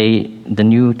 And the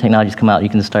new technologies come out, you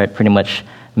can start pretty much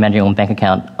managing your own bank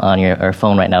account on your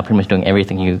phone right now, pretty much doing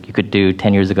everything you could do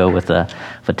 10 years ago with a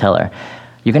teller.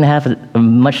 You're going to have a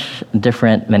much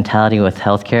different mentality with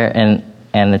healthcare,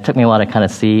 and it took me a while to kind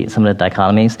of see some of the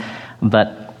dichotomies.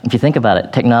 But if you think about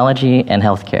it, technology and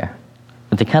healthcare,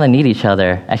 they kind of need each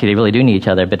other. Actually, they really do need each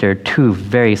other, but they're two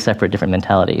very separate, different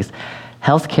mentalities.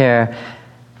 Healthcare,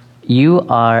 you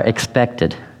are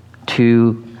expected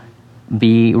to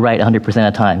be right 100% of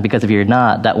the time, because if you're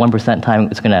not, that 1%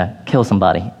 time is going to kill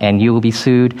somebody, and you will be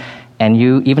sued. And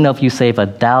even though if you save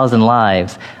 1,000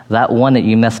 lives, that one that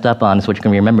you messed up on is what you're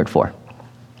going to be remembered for,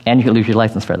 and you could lose your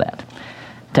license for that.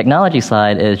 Technology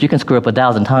side is you can screw up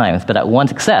 1,000 times, but that one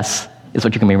success is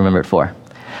what you can be remembered for.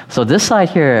 So this side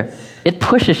here, it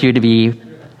pushes you to be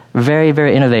very,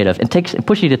 very innovative. It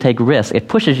pushes you to take risks. It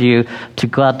pushes you to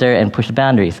go out there and push the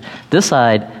boundaries. This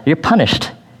side, you're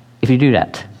punished if you do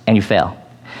that and you fail.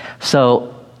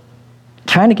 So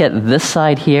trying to get this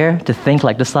side here to think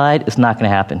like this side is not going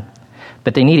to happen.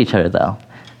 But they need each other, though.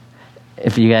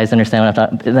 If you guys understand what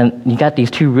I'm talking about, then you got these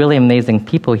two really amazing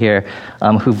people here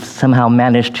who've somehow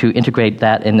managed to integrate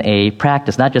that in a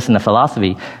practice, not just in a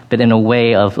philosophy, but in a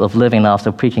way of living and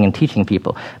also preaching and teaching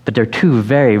people. But they're two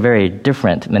very, very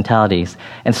different mentalities.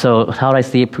 And so how do I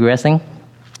see it progressing?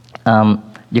 You're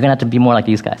going to have to be more like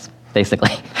these guys,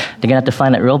 basically. You're going to have to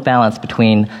find that real balance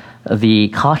between the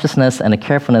cautiousness and the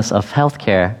carefulness of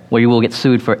healthcare, where you will get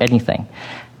sued for anything,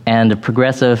 and the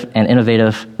progressive and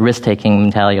innovative risk-taking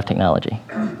mentality of technology.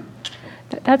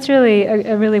 That's really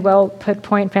a really well put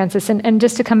point, Francis. And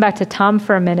just to come back to Tom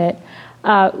for a minute,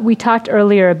 we talked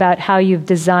earlier about how you've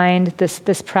designed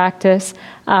this practice.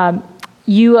 So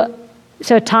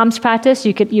Tom's practice,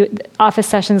 office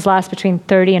sessions last between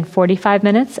 30 and 45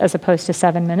 minutes as opposed to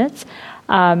 7 minutes.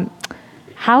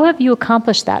 How have you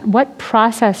accomplished that? What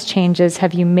process changes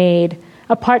have you made,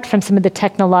 apart from some of the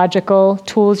technological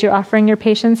tools you're offering your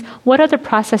patients? What other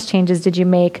process changes did you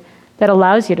make that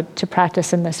allows you to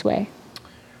practice in this way?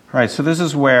 Right, so this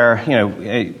is where,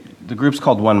 the group's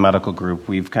called One Medical Group.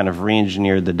 We've kind of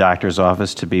re-engineered the doctor's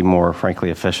office to be more, frankly,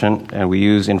 efficient, and we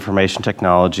use information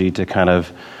technology to kind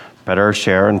of better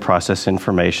share and process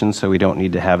information, so we don't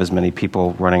need to have as many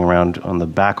people running around on the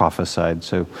back office side.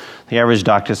 So the average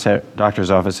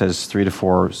doctor's office has 3 to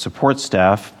 4 support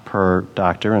staff per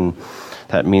doctor, and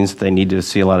that means that they need to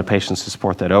see a lot of patients to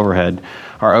support that overhead.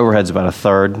 Our overhead's about a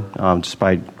third, just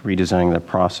by redesigning the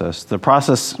process. The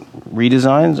process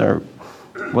redesigns are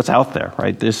what's out there,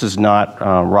 right? This is not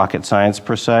rocket science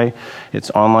per se. It's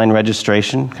online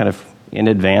registration, kind of in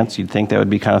advance. You'd think that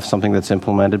would be kind of something that's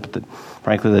implemented, but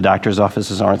frankly, the doctor's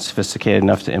offices aren't sophisticated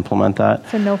enough to implement that.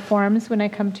 So no forms when I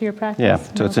come to your practice? Yeah,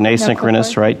 so it's an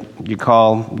asynchronous, right? You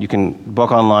call, you can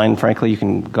book online. Frankly, you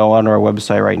can go onto our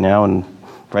website right now and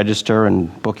register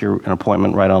and book an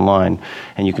appointment right online.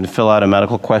 And you can fill out a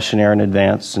medical questionnaire in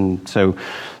advance. And so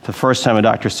the first time a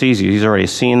doctor sees you, he's already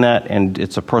seen that, and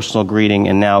it's a personal greeting,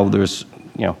 and now there's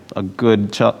a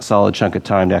good solid chunk of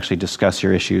time to actually discuss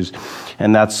your issues.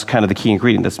 And that's kind of the key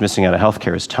ingredient that's missing out of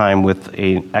healthcare, is time with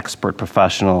an expert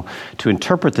professional to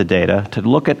interpret the data, to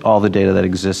look at all the data that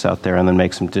exists out there, and then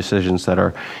make some decisions that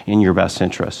are in your best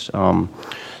interest. There's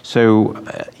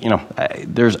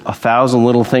 1,000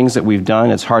 little things that we've done.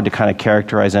 It's hard to kind of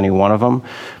characterize any one of them,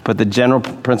 but the general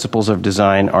principles of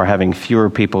design are having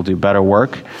fewer people do better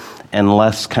work and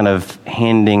less kind of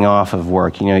handing off of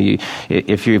work.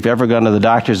 If you've ever gone to the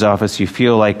doctor's office, you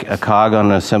feel like a cog on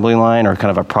an assembly line, or kind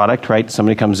of a product, right?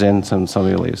 Somebody comes in,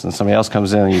 somebody leaves, and somebody else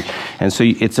comes in. And so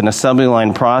it's an assembly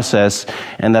line process,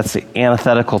 and that's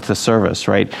antithetical to service,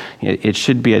 right? It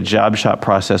should be a job shop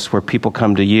process where people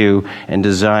come to you and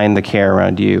design the care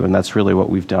around you, and that's really what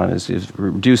we've done, is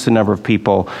reduce the number of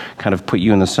people, kind of put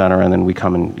you in the center, and then we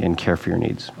come and care for your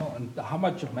needs. Well, and how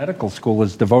much of medical school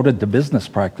is devoted to business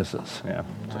practices? Yeah,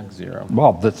 it's like zero.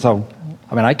 Well,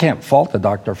 I can't fault the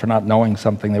doctor for not knowing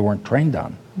something they weren't trained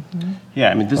on. Mm-hmm.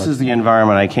 Yeah, this is the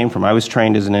environment I came from. I was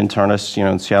trained as an internist,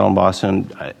 in Seattle and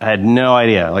Boston. I had no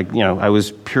idea. I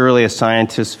was purely a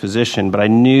scientist physician, but I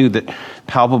knew that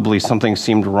palpably something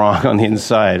seemed wrong on the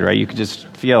inside, right? You could just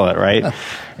feel it, right?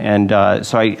 And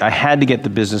so I had to get the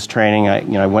business training.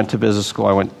 I went to business school.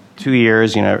 I went 2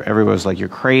 years, everybody was like, you're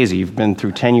crazy. You've been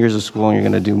through 10 years of school and you're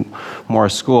going to do more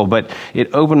school. But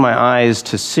it opened my eyes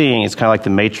to seeing, it's kind of like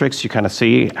the Matrix. You kind of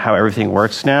see how everything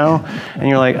works now. And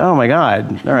you're like, oh my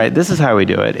God, all right, this is how we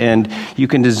do it. And you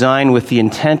can design with the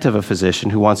intent of a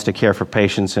physician who wants to care for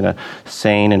patients in a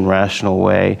sane and rational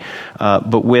way,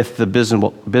 but with the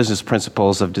business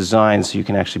principles of design, so you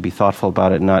can actually be thoughtful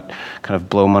about it and not kind of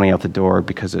blow money out the door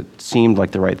because it seemed like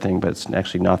the right thing, but it's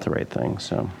actually not the right thing.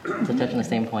 So to touch on the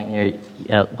same point here,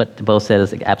 what Bo said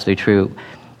is absolutely true.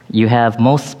 You have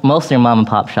most of your mom and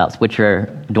pop shops, which are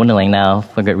dwindling now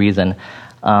for good reason.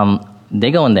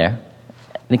 They go in there.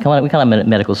 We come out of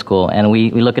medical school, and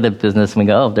we look at the business and we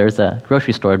go, oh, there's a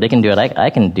grocery store. They can do it. I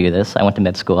can do this. I went to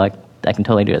med school. I can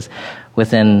totally do this.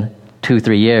 Within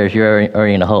 2-3 years, you're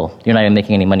already in a hole. You're not even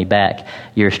making any money back.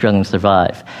 You're struggling to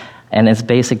survive. And it's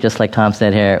basic, just like Tom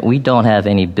said here, we don't have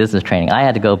any business training. I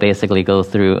had to go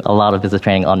through a lot of business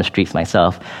training on the streets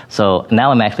myself. So now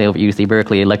I'm actually over at UC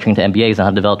Berkeley lecturing to MBAs on how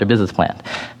to develop their business plan,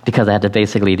 because I had to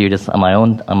basically do this on my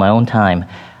own time.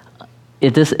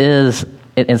 It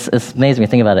it's amazing when you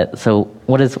think about it. So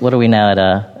what are we now at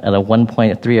a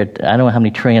 1.3 or I don't know how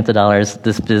many trillions of dollars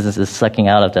this business is sucking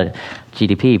out of the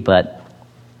GDP, but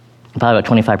probably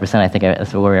about 25%. I think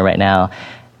that's where we're right now.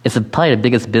 It's probably the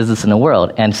biggest business in the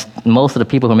world, and most of the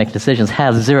people who make decisions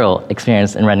have zero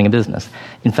experience in running a business.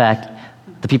 In fact,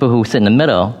 the people who sit in the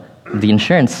middle, the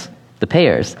insurance, the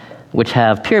payers, which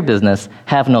have pure business,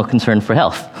 have no concern for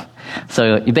health.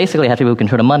 So you basically have people who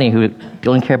control the money who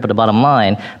don't care about the bottom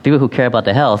line, people who care about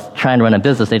the health, trying to run a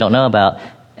business they don't know about,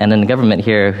 and then the government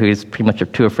here who's pretty much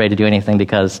too afraid to do anything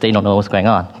because they don't know what's going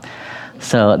on.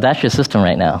 So that's your system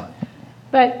right now.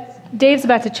 But Dave's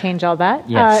about to change all that.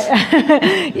 Yes.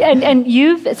 And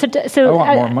you've... So,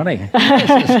 I want more money.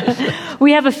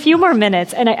 We have a few more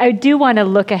minutes, and I do want to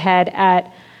look ahead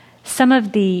at some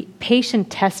of the patient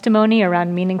testimony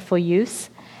around meaningful use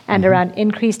and around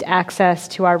increased access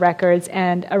to our records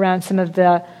and around some of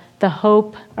the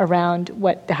hope around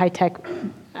what the HITECH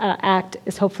Act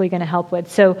is hopefully going to help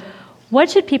with. So what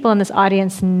should people in this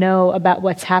audience know about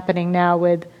what's happening now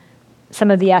with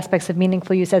some of the aspects of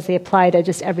meaningful use as they apply to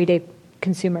just everyday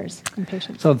consumers and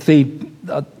patients? So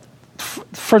the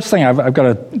first thing, I've got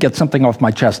to get something off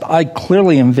my chest. I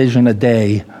clearly envision a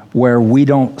day where we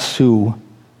don't sue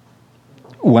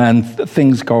when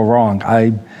things go wrong.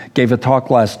 I gave a talk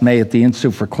last May at the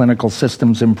Institute for Clinical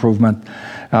Systems Improvement,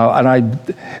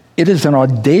 it is an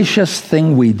audacious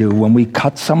thing we do when we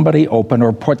cut somebody open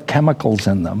or put chemicals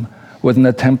in them with an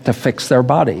attempt to fix their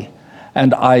body.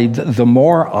 And the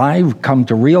more I've come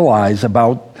to realize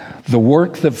about the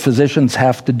work that physicians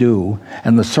have to do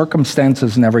and the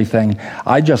circumstances and everything,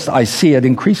 I see it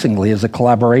increasingly as a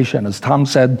collaboration. As Tom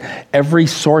said, every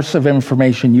source of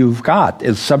information you've got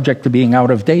is subject to being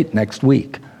out of date next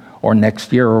week or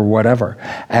next year or whatever.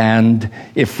 And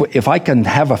if I can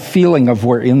have a feeling of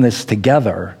we're in this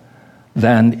together,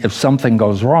 then if something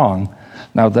goes wrong,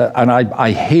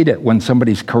 I hate it when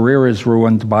somebody's career is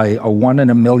ruined by a 1 in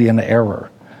a million error.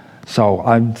 So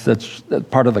that's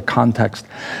part of the context.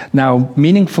 Now,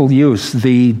 meaningful use,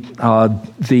 the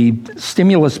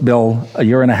stimulus bill a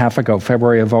year and a half ago,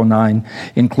 February of 2009,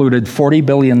 included $40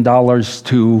 billion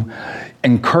to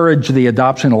encourage the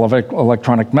adoption of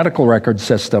electronic medical record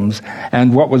systems.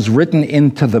 And what was written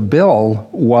into the bill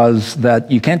was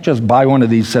that you can't just buy one of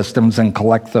these systems and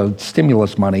collect the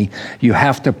stimulus money. You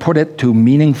have to put it to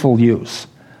meaningful use.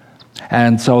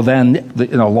 And so then,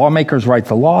 lawmakers write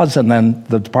the laws, and then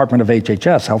the Department of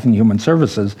HHS, Health and Human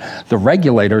Services, the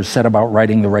regulators set about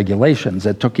writing the regulations.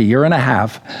 It took a year and a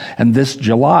half, and this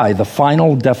July, the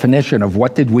final definition of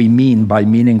what did we mean by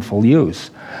meaningful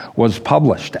use was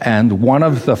published. And one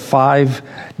of the 5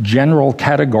 general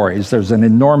categories, there's an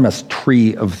enormous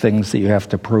tree of things that you have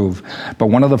to prove, but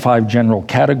one of the 5 general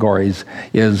categories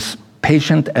is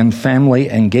patient and family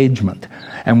engagement.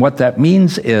 And what that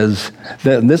means is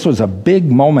that this was a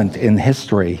big moment in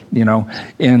history. Was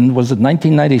it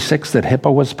 1996 that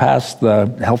HIPAA was passed, the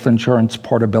Health Insurance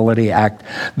Portability Act,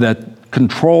 that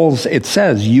controls, it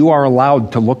says you are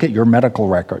allowed to look at your medical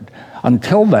record.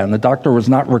 Until then, the doctor was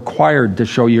not required to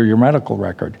show you your medical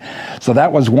record. So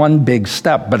that was one big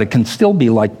step, but it can still be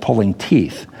like pulling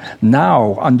teeth.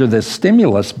 Now, under this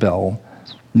stimulus bill,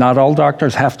 not all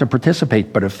doctors have to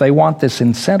participate, but if they want this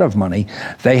incentive money,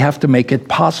 they have to make it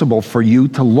possible for you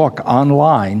to look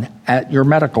online at your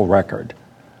medical record.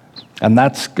 And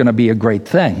that's going to be a great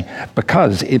thing,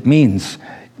 because it means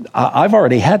I've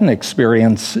already had an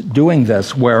experience doing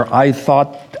this where I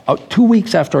thought, 2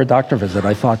 weeks after a doctor visit,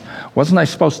 I thought, wasn't I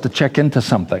supposed to check into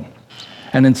something?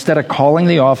 And instead of calling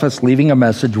the office, leaving a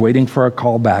message, waiting for a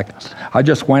call back, I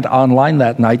just went online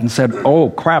that night and said, oh,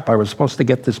 crap, I was supposed to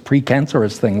get this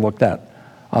precancerous thing looked at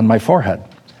on my forehead.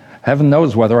 Heaven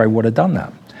knows whether I would have done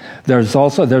that. There's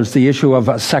the issue of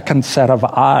a second set of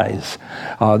eyes.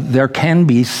 There can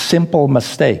be simple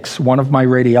mistakes. One of my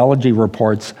radiology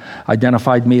reports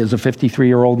identified me as a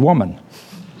 53-year-old woman,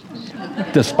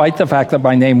 despite the fact that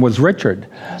my name was Richard.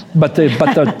 But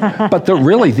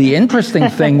really the interesting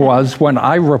thing was when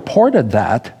I reported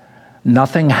that,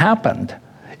 nothing happened.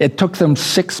 It took them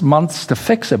 6 months to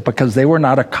fix it because they were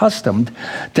not accustomed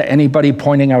to anybody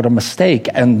pointing out a mistake,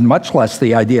 and much less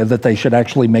the idea that they should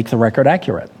actually make the record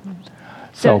accurate.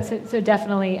 So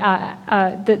definitely,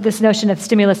 this notion of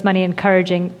stimulus money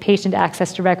encouraging patient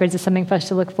access to records is something for us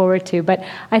to look forward to. But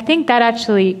I think that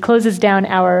actually closes down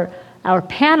our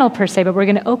panel per se, but we're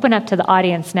going to open up to the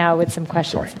audience now with some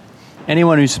questions. Sorry.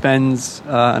 Anyone who spends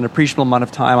an appreciable amount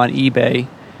of time on eBay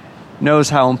knows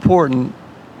how important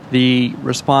the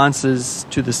responses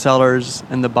to the sellers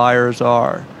and the buyers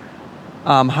are.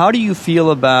 How do you feel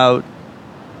about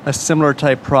a similar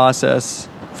type process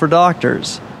for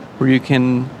doctors, where you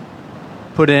can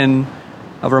put in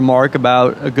a remark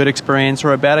about a good experience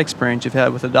or a bad experience you've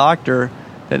had with a doctor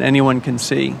that anyone can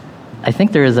see? I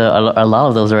think there is a lot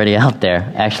of those already out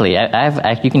there, actually.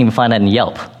 You can even find that in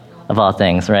Yelp, of all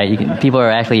things, right? People are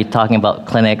actually talking about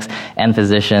clinics and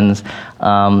physicians.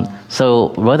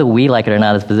 So whether we like it or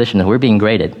not as physicians, we're being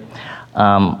graded.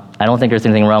 I don't think there's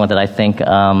anything wrong with it. I think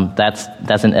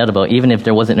that's inevitable. Even if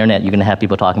there wasn't internet, you're going to have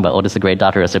people talking about, oh, this is a great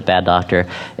doctor, this is a bad doctor.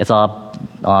 It's all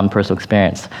on personal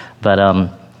experience. But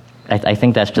I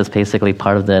think that's just basically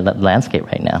part of the landscape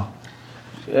right now.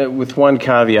 With one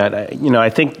caveat, I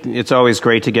think it's always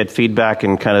great to get feedback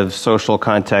and kind of social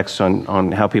context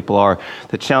on how people are.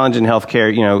 The challenge in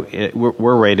healthcare,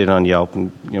 we're rated on Yelp,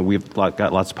 and we've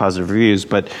got lots of positive reviews.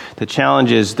 But the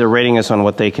challenge is they're rating us on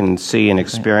what they can see and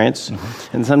experience,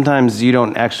 and sometimes you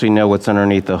don't actually know what's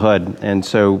underneath the hood. And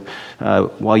so,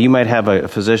 while you might have a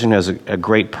physician who has a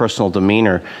great personal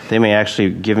demeanor, they may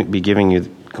actually be giving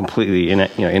you completely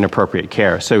inappropriate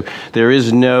care. So there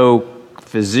is no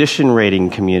physician rating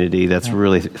community that's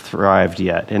really thrived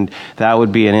yet. And that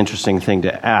would be an interesting thing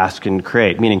to ask and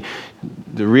create, meaning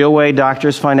the real way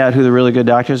doctors find out who the really good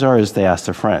doctors are is they ask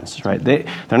their friends, right? They're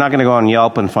not going to go on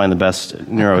Yelp and find the best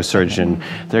neurosurgeon.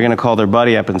 They're going to call their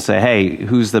buddy up and say, hey,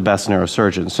 who's the best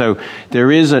neurosurgeon? So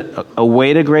there is a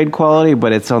way to grade quality,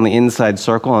 but it's on the inside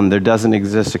circle, and there doesn't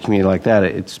exist a community like that.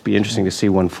 It'd be interesting to see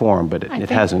one form, but it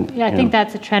hasn't. Yeah, I think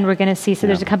that's a trend we're going to see. So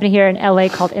there's a company here in LA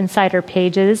called Insider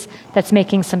Pages that's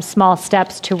making some small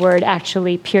steps toward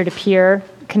actually peer-to-peer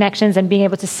connections and being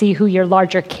able to see who your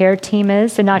larger care team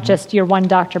is, and not just your one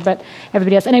doctor, but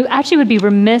everybody else. And I actually would be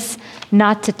remiss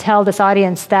not to tell this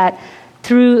audience that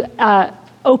through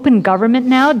open government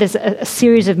now, there's a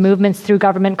series of movements through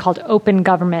government called open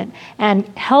government, and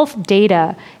health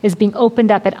data is being opened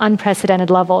up at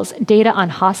unprecedented levels. Data on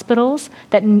hospitals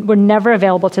that were never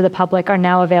available to the public are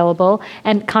now available,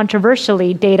 and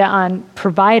controversially, data on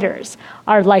providers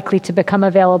are likely to become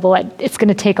available. It's going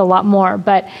to take a lot more,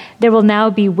 but there will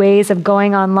now be ways of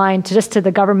going online to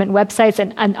the government websites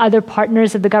and other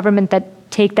partners of the government that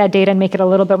take that data and make it a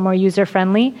little bit more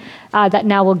user-friendly, that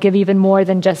now will give even more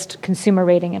than just consumer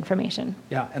rating information.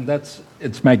 Yeah, and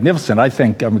it's magnificent. I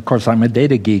think, of course, I'm a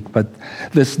data geek, but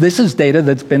this is data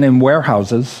that's been in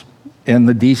warehouses in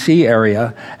the DC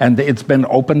area, and it's been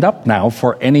opened up now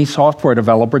for any software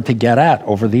developer to get at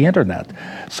over the internet.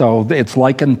 So it's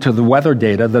likened to the weather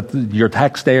data that your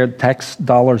tax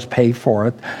dollars pay for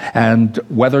it, and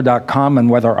weather.com and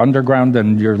Weather Underground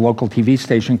and your local TV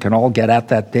station can all get at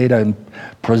that data and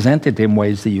present it in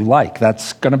ways that you like.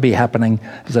 That's going to be happening.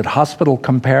 Is it Hospital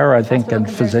Compare, I think, and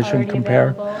Physician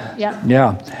Compare? Yeah.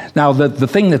 Now, the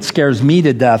thing that scares me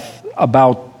to death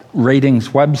about ratings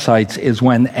websites is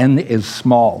when N is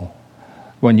small.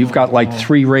 When you've got like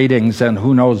 3 ratings and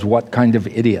who knows what kind of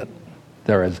idiot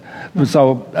there is.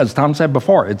 So, as Tom said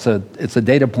before, it's a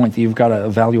data point that you've got to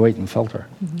evaluate and filter.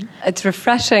 It's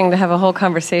refreshing to have a whole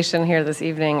conversation here this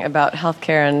evening about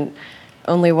healthcare, and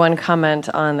only one comment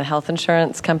on the health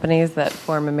insurance companies that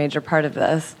form a major part of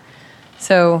this.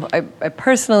 So I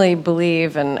personally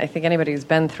believe, and I think anybody who's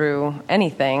been through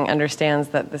anything understands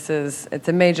that it's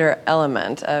a major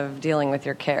element of dealing with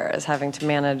your care, is having to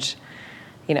manage,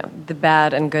 the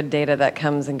bad and good data that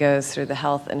comes and goes through the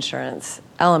health insurance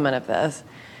element of this.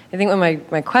 I think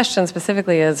my question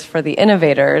specifically is for the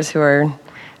innovators who are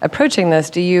approaching this,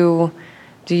 do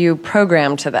you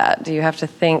program to that? Do you have to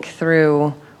think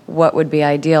through what would be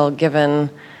ideal given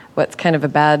what's kind of a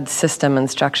bad system and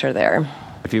structure there?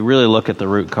 If you really look at the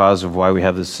root cause of why we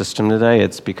have this system today,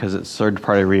 it's because it's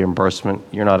third-party reimbursement.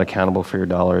 You're not accountable for your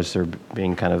dollars. They're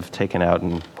being kind of taken out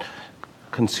and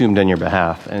consumed on your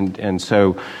behalf. And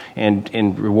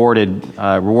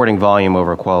rewarding volume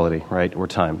over quality, right, or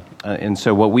time. And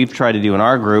so what we've tried to do in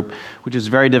our group, which is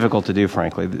very difficult to do,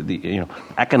 frankly, the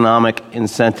economic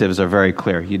incentives are very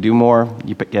clear. You do more,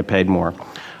 you get paid more.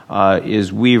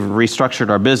 Is we've restructured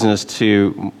our business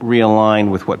to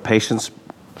realign with what patients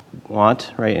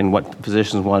want, right, and what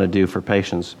physicians want to do for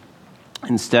patients,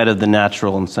 instead of the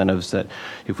natural incentives that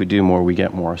if we do more, we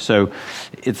get more. So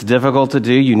it's difficult to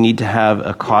do. You need to have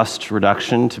a cost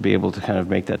reduction to be able to kind of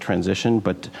make that transition,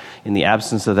 but in the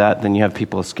absence of that, then you have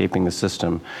people escaping the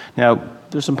system. Now,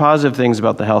 there's some positive things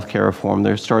about the healthcare reform.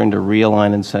 They're starting to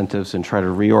realign incentives and try to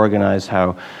reorganize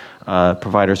how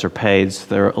providers are paid. So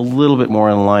they're a little bit more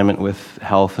in alignment with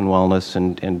health and wellness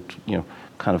and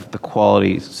kind of the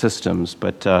quality systems,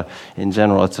 but in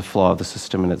general, it's a flaw of the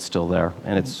system, and it's still there,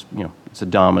 and it's a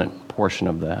dominant portion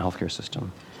of the healthcare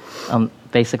system.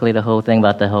 Basically, the whole thing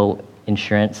about the whole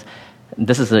insurance,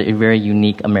 this is a very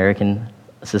unique American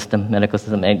medical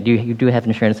system. And you do have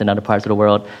insurance in other parts of the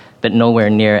world, but nowhere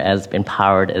near as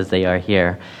empowered as they are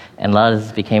here. And a lot of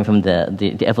this became from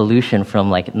the evolution from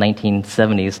like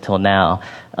 1970s till now.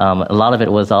 A lot of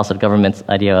it was also the government's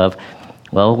idea of,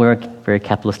 well, we're a very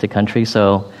capitalistic country,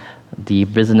 so the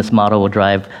business model will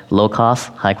drive low cost,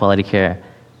 high quality care.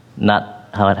 Not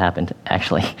how it happened,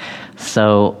 actually.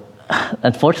 So,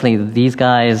 unfortunately, these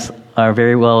guys are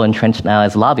very well entrenched now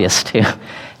as lobbyists, too.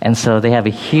 And so they have a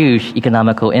huge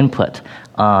economical input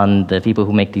on the people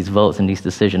who make these votes and these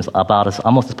decisions, about as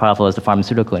almost as powerful as the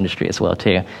pharmaceutical industry as well,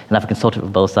 too. And I've consulted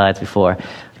with both sides before.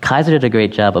 Kaiser did a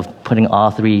great job of putting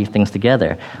all three things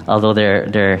together. Although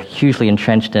they're hugely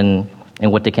entrenched in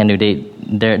what they can do,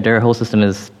 their whole system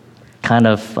is kind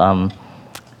of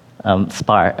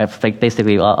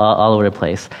basically all over the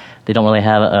place. They don't really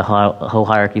have a whole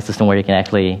hierarchy system where you can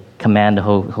actually command the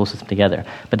whole system together.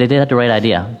 But they did have the right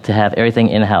idea to have everything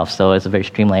in-house, so it's a very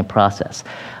streamlined process.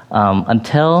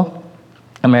 Until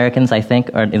Americans, I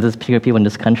think, or this particular people in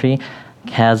this country,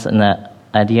 has an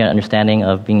idea and understanding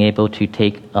of being able to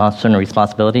take on certain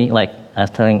responsibility, like I was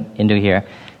telling Indu here,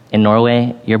 in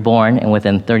Norway, you're born, and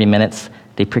within 30 minutes,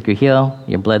 they prick your heel,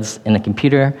 your blood's in the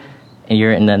computer, and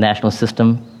you're in the national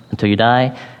system until you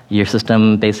die. Your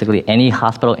system, basically any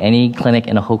hospital, any clinic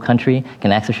in the whole country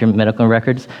can access your medical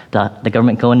records. The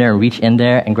government go in there and reach in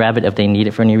there and grab it if they need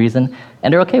it for any reason,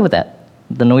 and they're okay with that.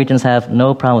 The Norwegians have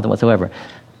no problem with it whatsoever.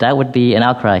 That would be an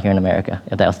outcry here in America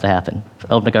if that was to happen.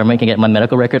 Oh, the government can get my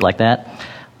medical record like that.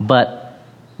 But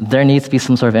there needs to be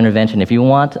some sort of intervention. If you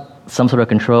want some sort of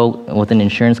control within an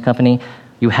insurance company,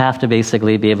 you have to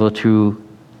basically be able to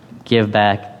give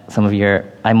back some of your,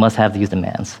 I must have these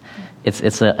demands.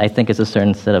 I think it's a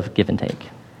certain set of give and take.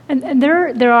 And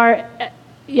there are,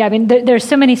 yeah, I mean, there's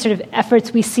so many sort of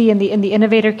efforts we see in the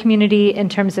innovator community in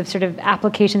terms of sort of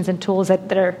applications and tools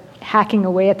that are hacking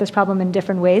away at this problem in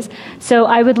different ways. So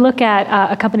I would look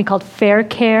at a company called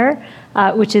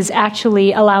FairCare, which is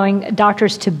actually allowing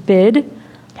doctors to bid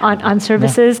on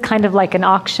services, kind of like an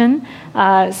auction.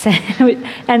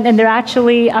 And they're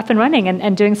actually up and running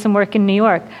and doing some work in New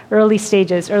York, early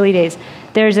days.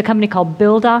 There's a company called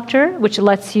Bill Doctor, which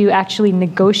lets you actually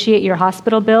negotiate your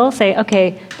hospital bill. Say,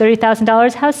 okay,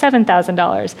 $30,000, how's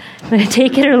 $7,000?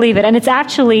 Take it or leave it. And it's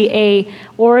actually a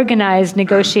organized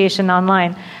negotiation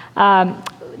online.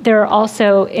 There are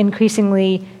also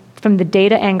increasingly, from the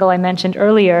data angle I mentioned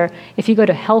earlier, if you go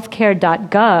to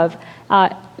healthcare.gov,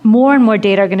 more and more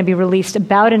data are going to be released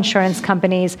about insurance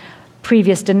companies,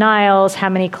 previous denials, how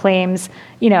many claims,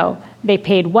 they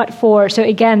paid what for. So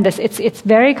again, it's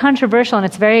very controversial and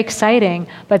it's very exciting,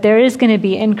 but there is going to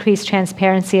be increased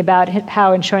transparency about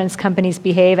how insurance companies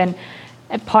behave. And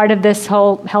part of this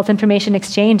whole health information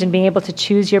exchange and being able to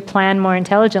choose your plan more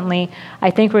intelligently,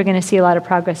 I think we're going to see a lot of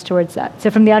progress towards that.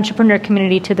 So from the entrepreneur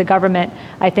community to the government,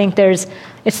 I think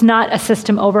it's not a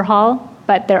system overhaul,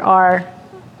 but there are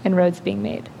inroads being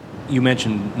made. You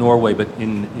mentioned Norway, but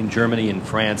in Germany and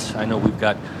France, I know we've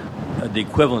got the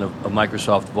equivalent of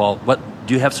Microsoft Vault.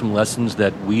 Do you have some lessons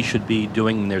that we should be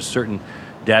doing? And there's certain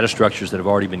data structures that have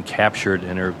already been captured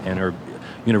and are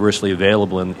universally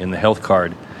available in the health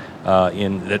card.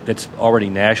 That's already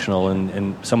national,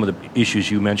 and some of the issues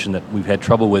you mentioned that we've had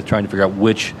trouble with trying to figure out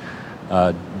which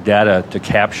data to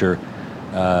capture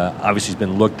obviously has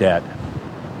been looked at.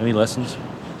 Any lessons?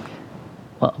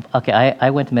 Well, okay, I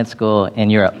went to med school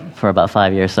in Europe for about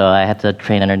 5 years, so I had to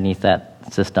train underneath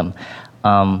that system.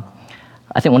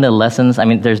 I think one of the lessons,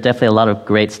 there's definitely a lot of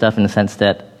great stuff in the sense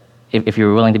that if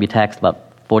you're willing to be taxed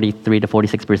about 43 to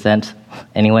 46%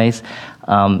 anyways,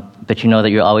 but you know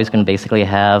that you're always going to basically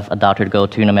have a doctor to go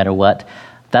to no matter what,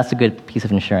 that's a good piece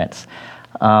of insurance.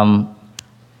 But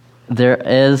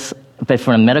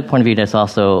from a medical point of view, there's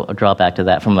also a drawback to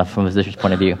that from a physician's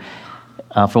point of view.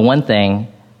 For one thing,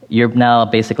 you're now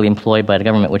basically employed by the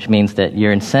government, which means that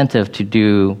your incentive to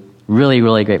do really,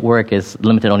 really great work is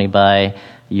limited only by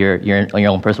your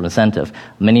own personal incentive.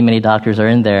 Many doctors are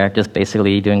in there just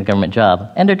basically doing a government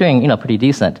job, and they're doing pretty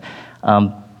decent.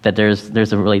 But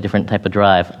there's a really different type of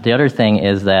drive. The other thing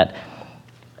is that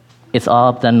it's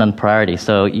all done on priority,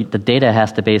 so the data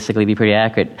has to basically be pretty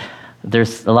accurate.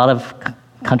 There's a lot of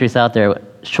countries out there,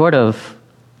 short of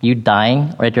you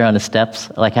dying right there on the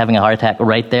steps, like having a heart attack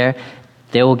right there,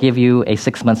 they will give you a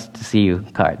 6 months to see you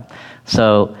card.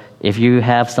 So if you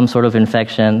have some sort of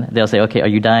infection, they'll say, okay, are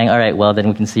you dying? All right, well, then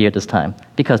we can see you at this time.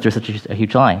 Because there's such a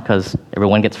huge line, because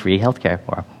everyone gets free health care,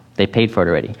 or they paid for it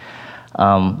already.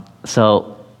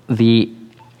 So the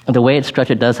way it's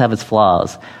structured does have its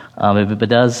flaws. It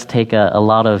does take a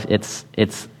lot of its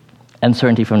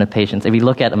uncertainty from the patients. If you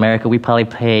look at America, we probably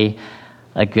pay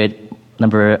a good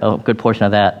a good portion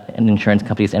of that in insurance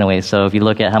companies anyway. So if you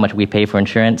look at how much we pay for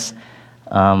insurance,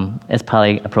 it's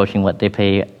probably approaching what they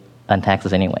pay on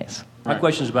taxes anyways. My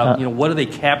question is about, what do they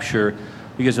capture?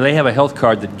 Because they have a health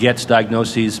card that gets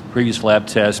diagnoses, previous lab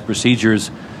tests,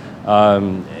 procedures,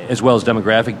 as well as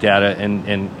demographic data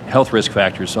and health risk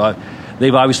factors. So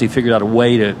they've obviously figured out a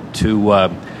way to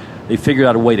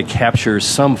capture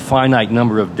some finite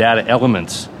number of data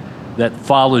elements that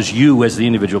follows you as the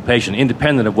individual patient,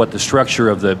 independent of what the structure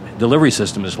of the delivery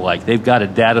system is like. They've got a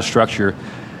data structure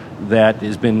that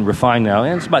has been refined now,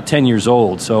 and it's about 10 years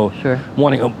old. So, sure.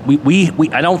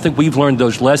 I don't think we've learned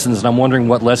those lessons, and I'm wondering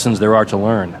what lessons there are to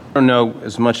learn. I don't know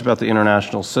as much about the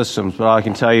international systems, but all I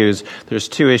can tell you is there's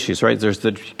two issues, right? There's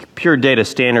the pure data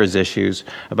standards issues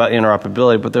about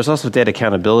interoperability, but there's also data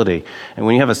accountability. And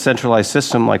when you have a centralized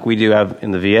system like we do have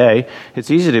in the VA, it's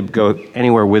easy to go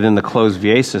anywhere within the closed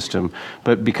VA system.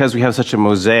 But because we have such a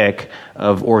mosaic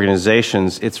of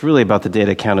organizations, it's really about the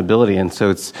data accountability. And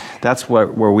so that's where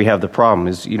we have the problem,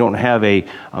 is you don't have a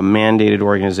mandated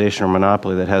organization or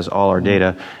monopoly that has all our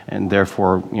data, and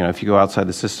therefore, if you go outside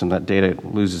the system, that data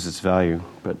loses its value.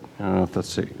 But I don't know if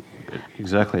that's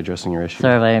exactly addressing your issue.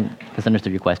 Sorry if I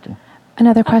misunderstood your question.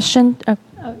 Another question?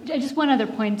 Just one other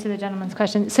point to the gentleman's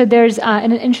question. So there's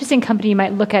an interesting company you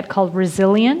might look at called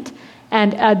Resilient,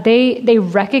 and they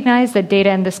recognize that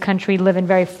data in this country live in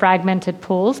very fragmented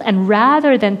pools, and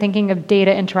rather than thinking of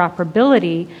data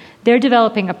interoperability, they're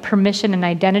developing a permission and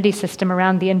identity system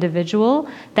around the individual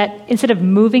that instead of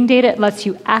moving data, it lets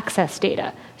you access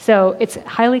data. So it's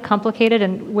highly complicated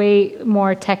and way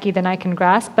more techy than I can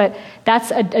grasp, but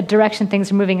that's a direction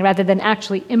things are moving. Rather than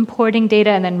actually importing data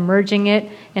and then merging it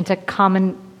into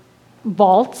common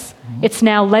vaults, it's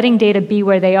now letting data be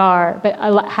where they are, but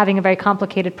having a very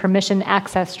complicated permission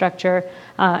access structure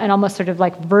and almost sort of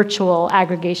like virtual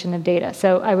aggregation of data.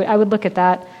 So I would look at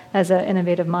that as an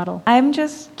innovative model. I'm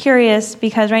just curious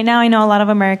because right now I know a lot of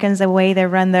Americans, the way they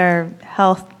run their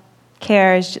health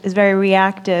care is very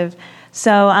reactive.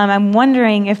 So I'm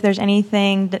wondering if there's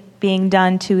anything being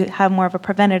done to have more of a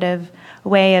preventative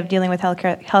way of dealing with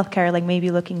healthcare, like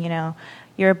maybe looking,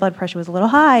 your blood pressure was a little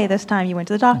high this time, you went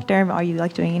to the doctor, are you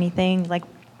doing anything like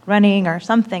running or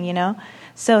something,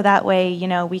 So that way,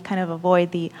 we kind of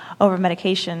avoid the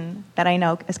over-medication that I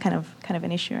know is kind of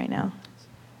an issue right now.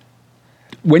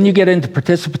 When you get into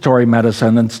participatory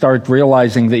medicine and start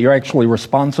realizing that you're actually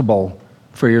responsible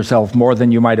for yourself more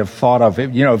than you might have thought of,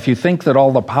 if you think that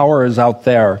all the power is out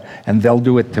there and they'll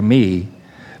do it to me,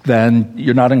 then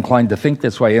you're not inclined to think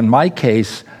this way. In my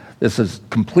case, this is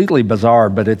completely bizarre,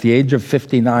 but at the age of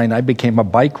 59, I became a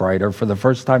bike rider for the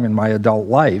first time in my adult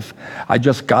life. I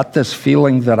just got this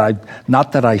feeling that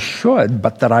not that I should,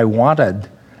 but that I wanted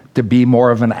to be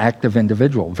more of an active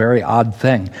individual. Very odd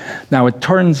thing. Now, it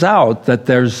turns out that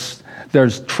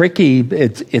it's tricky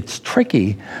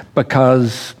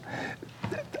because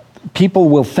people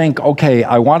will think, okay,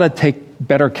 I want to take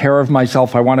better care of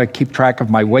myself, I want to keep track of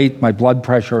my weight, my blood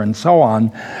pressure, and so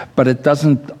on, but it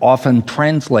doesn't often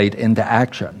translate into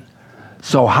action.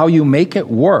 So how you make it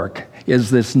work is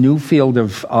this new field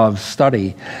of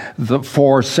study.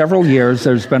 For several years,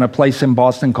 there's been a place in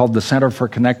Boston called the Center for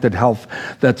Connected Health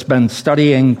that's been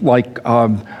studying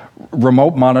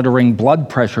remote monitoring blood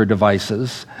pressure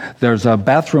devices. There's a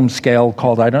bathroom scale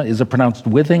called, is it pronounced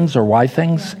Withings or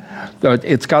Wythings?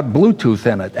 It's got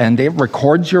Bluetooth in it, and it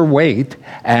records your weight,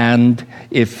 and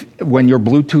when your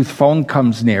Bluetooth phone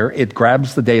comes near, it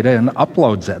grabs the data and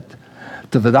uploads it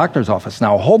to the doctor's office.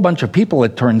 Now, a whole bunch of people,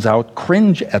 it turns out,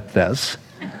 cringe at this,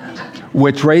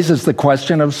 which raises the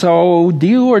question of, so do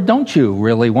you or don't you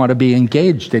really want to be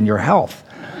engaged in your health?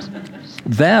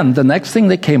 Then the next thing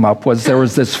that came up was there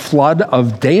was this flood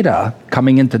of data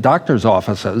coming into doctors'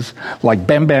 offices, like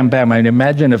bam, bam, bam. I'd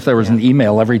imagine if there was an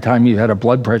email every time you had a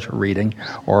blood pressure reading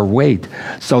or weight.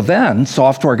 So then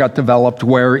software got developed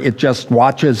where it just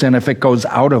watches, and if it goes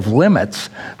out of limits,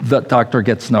 the doctor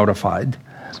gets notified.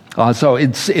 So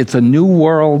it's a new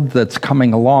world that's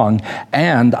coming along,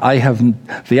 and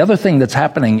the other thing that's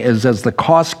happening is as the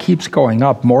cost keeps going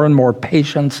up, more and more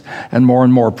patients and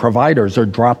more providers are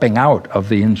dropping out of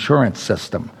the insurance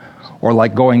system, or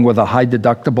like going with a high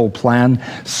deductible plan.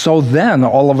 So then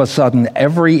all of a sudden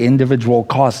every individual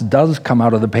cost does come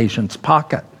out of the patient's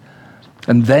pocket,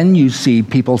 and then you see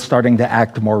people starting to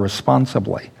act more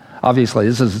responsibly. Obviously,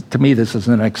 this is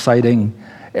an exciting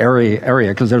area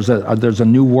because there's a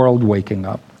new world waking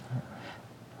up.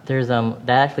 There's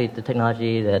the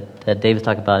technology that Dave was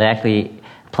talking about, it actually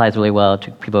applies really well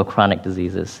to people with chronic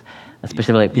diseases,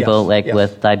 especially people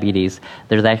with diabetes.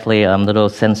 There's actually little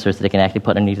sensors that they can actually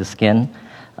put underneath the skin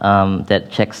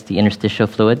that checks the interstitial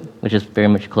fluid, which is very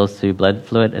much close to blood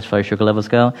fluid as far as sugar levels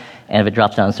go. And if it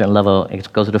drops down a certain level,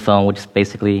 it goes to the phone, which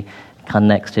basically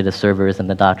connects to the servers, and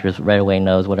the doctors right away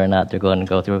knows whether or not they're going to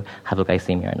go through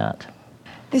hypoglycemia or not.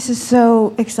 This is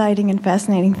so exciting and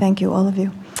fascinating. Thank you, all of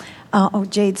you.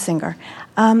 Jade Singer.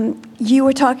 You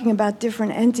were talking about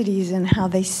different entities and how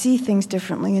they see things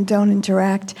differently and don't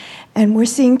interact. And we're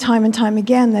seeing time and time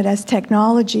again that as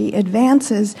technology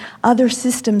advances, other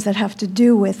systems that have to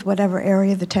do with whatever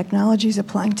area the technology is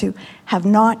applying to have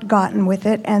not gotten with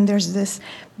it. And there's this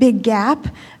big gap.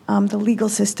 The legal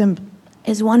system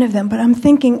is one of them. But I'm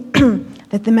thinking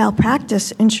that the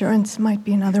malpractice insurance might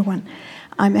be another one.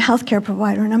 I'm a healthcare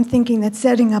provider, and I'm thinking that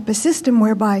setting up a system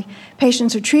whereby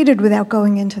patients are treated without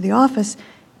going into the office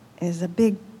is a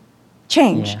big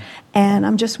change. Yeah. And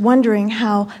I'm just wondering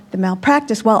how the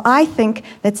malpractice, while I think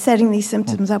that setting these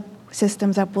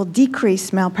systems up will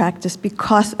decrease malpractice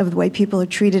because of the way people are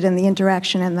treated and the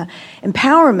interaction and the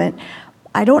empowerment,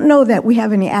 I don't know that we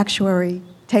have any actuary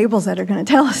tables that are going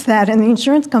to tell us that, and the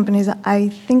insurance companies, I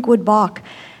think, would balk.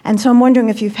 And so I'm wondering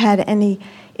if you've had any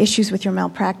issues with your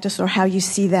malpractice or how you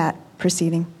see that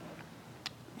proceeding.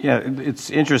 Yeah,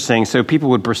 it's interesting. So people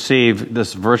would perceive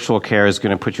this virtual care is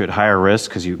going to put you at higher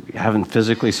risk because you haven't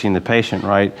physically seen the patient,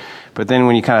 right? But then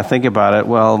when you kind of think about it,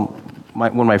 well,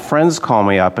 when my friends call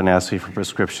me up and ask me for a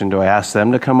prescription, do I ask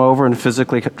them to come over and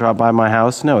physically drop by my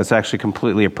house? No, it's actually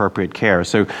completely appropriate care.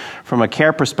 So from a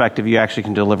care perspective, you actually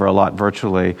can deliver a lot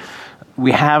virtually.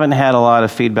 We haven't had a lot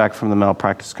of feedback from the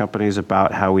malpractice companies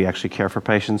about how we actually care for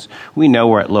patients. We know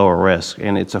we're at lower risk,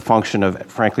 and it's a function of,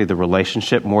 frankly, the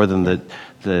relationship more than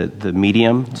the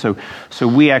medium. So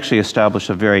we actually establish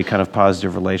a very kind of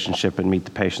positive relationship and meet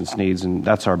the patient's needs, and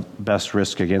that's our best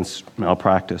risk against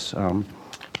malpractice.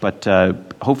 But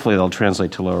hopefully they'll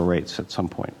translate to lower rates at some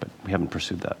point, but we haven't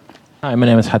pursued that. Hi, my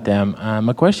name is Hatem.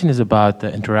 My question is about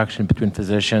the interaction between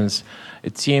physicians.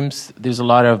 It seems there's a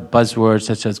lot of buzzwords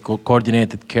such as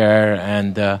coordinated care,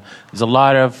 and there's a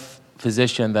lot of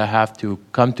physicians that have to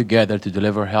come together to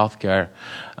deliver health care.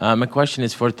 My question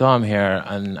is for Tom here,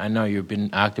 and I know you've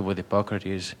been active with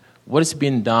Hippocrates. What has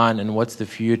been done, and what's the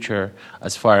future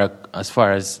as far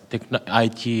as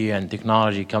IT and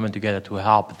technology coming together to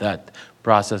help that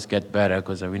process get better?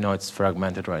 Because we know it's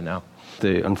fragmented right now.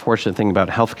 The unfortunate thing about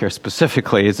healthcare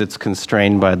specifically is it's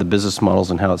constrained by the business models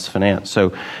and how it's financed.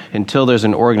 So until there's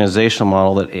an organizational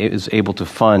model that is able to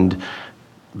fund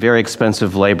very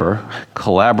expensive labor,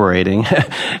 collaborating,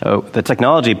 the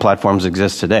technology platforms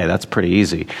exist today. That's pretty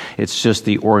easy. It's just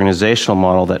the organizational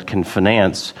model that can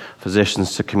finance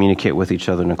physicians to communicate with each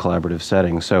other in a collaborative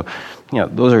setting. So,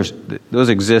 those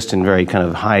exist in very kind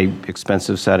of high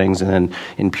expensive settings and then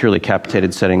in purely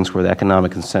capitated settings where the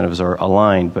economic incentives are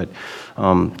aligned. But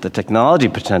the technology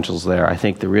potential's there. I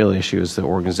think the real issue is the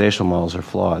organizational models are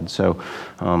flawed. So,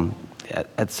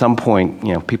 at some point,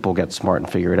 people get smart and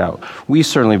figure it out. We've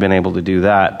certainly been able to do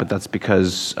that, but that's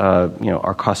because,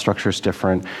 our cost structure is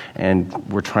different, and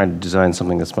we're trying to design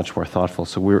something that's much more thoughtful.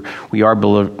 So we are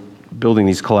building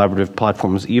these collaborative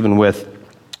platforms, even with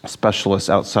specialists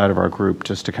outside of our group,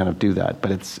 just to kind of do that.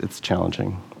 But it's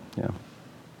challenging. Yeah.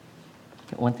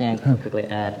 One thing I can quickly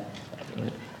add.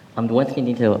 The one thing you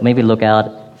need to maybe look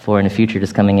out for in the future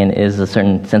just coming in is a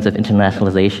certain sense of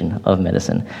internationalization of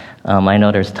medicine. I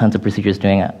know there's tons of procedures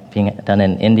being done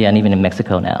in India and even in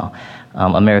Mexico now.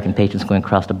 American patients going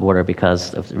across the border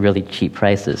because of really cheap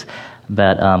prices.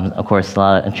 But, of course, a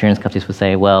lot of insurance companies would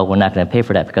say, well, we're not going to pay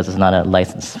for that because it's not a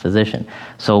licensed physician.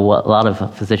 So what a lot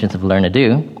of physicians have learned to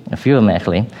do, a few of them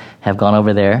actually, have gone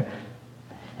over there,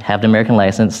 have the American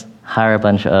license, hire a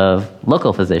bunch of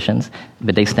local physicians,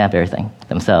 but they stamp everything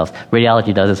themselves.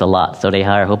 Radiology does this a lot, so they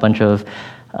hire a whole bunch of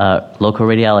local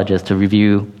radiologists to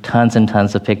review tons and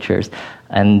tons of pictures,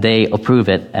 and they approve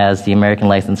it as the American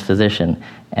licensed physician,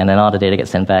 and then all the data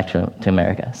gets sent back to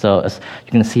America. So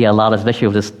you can see a lot, especially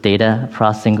with this data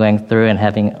processing going through and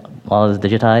having all of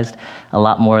this digitized, a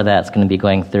lot more of that's going to be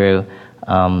going through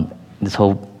this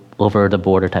whole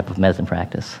over-the-border type of medicine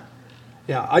practice.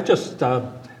 Yeah,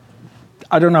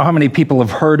 I don't know how many people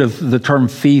have heard of the term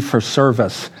fee for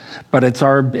service, but it's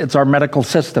our medical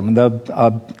system.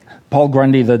 Paul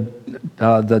Grundy,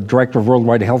 the director of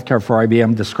worldwide healthcare for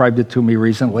IBM, described it to me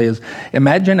recently as,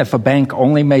 imagine if a bank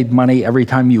only made money every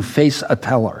time you face a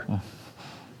teller.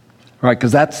 Right,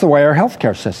 because that's the way our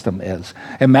healthcare system is.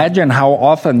 Imagine how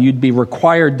often you'd be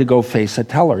required to go face a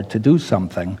teller to do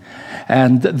something.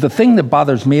 And the thing that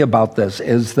bothers me about this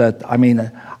is that,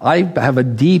 I have a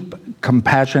deep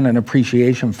compassion and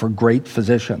appreciation for great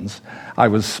physicians. I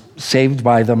was saved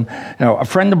by them. A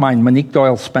friend of mine, Monique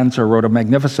Doyle Spencer, wrote a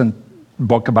magnificent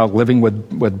book about living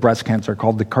with breast cancer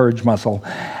called The Courage Muscle.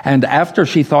 And after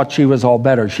she thought she was all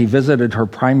better, she visited her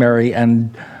primary,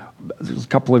 and it was a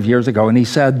couple of years ago, and he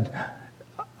said,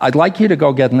 I'd like you to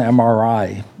go get an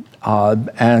MRI.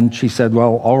 And she said,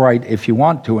 well, all right, if you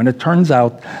want to. And it turns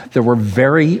out there were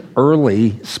very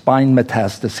early spine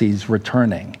metastases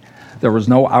returning. There was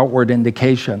no outward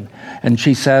indication. And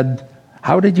she said,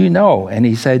 how did you know? And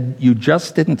he said, you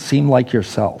just didn't seem like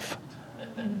yourself.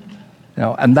 You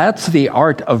know, and that's the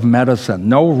art of medicine.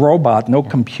 No robot, no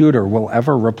computer will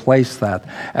ever replace that.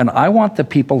 And I want the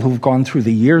people who've gone through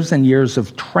the years and years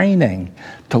of training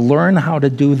to learn how to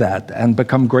do that and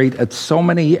become great at so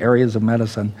many areas of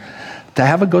medicine, to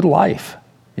have a good life,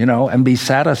 you know, and be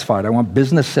satisfied. I want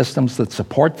business systems that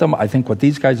support them. I think what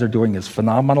these guys are doing is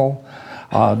phenomenal.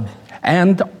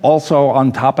 And also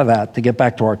on top of that, to get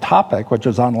back to our topic, which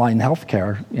is online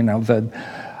healthcare, you know,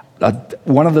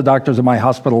 one of the doctors in my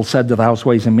hospital said to the House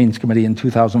Ways and Means Committee in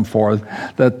 2004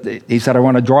 that he said, I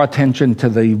want to draw attention to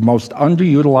the most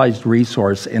underutilized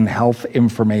resource in health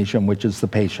information, which is the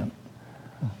patient.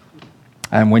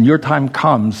 And when your time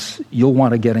comes, you'll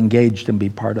want to get engaged and be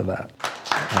part of that.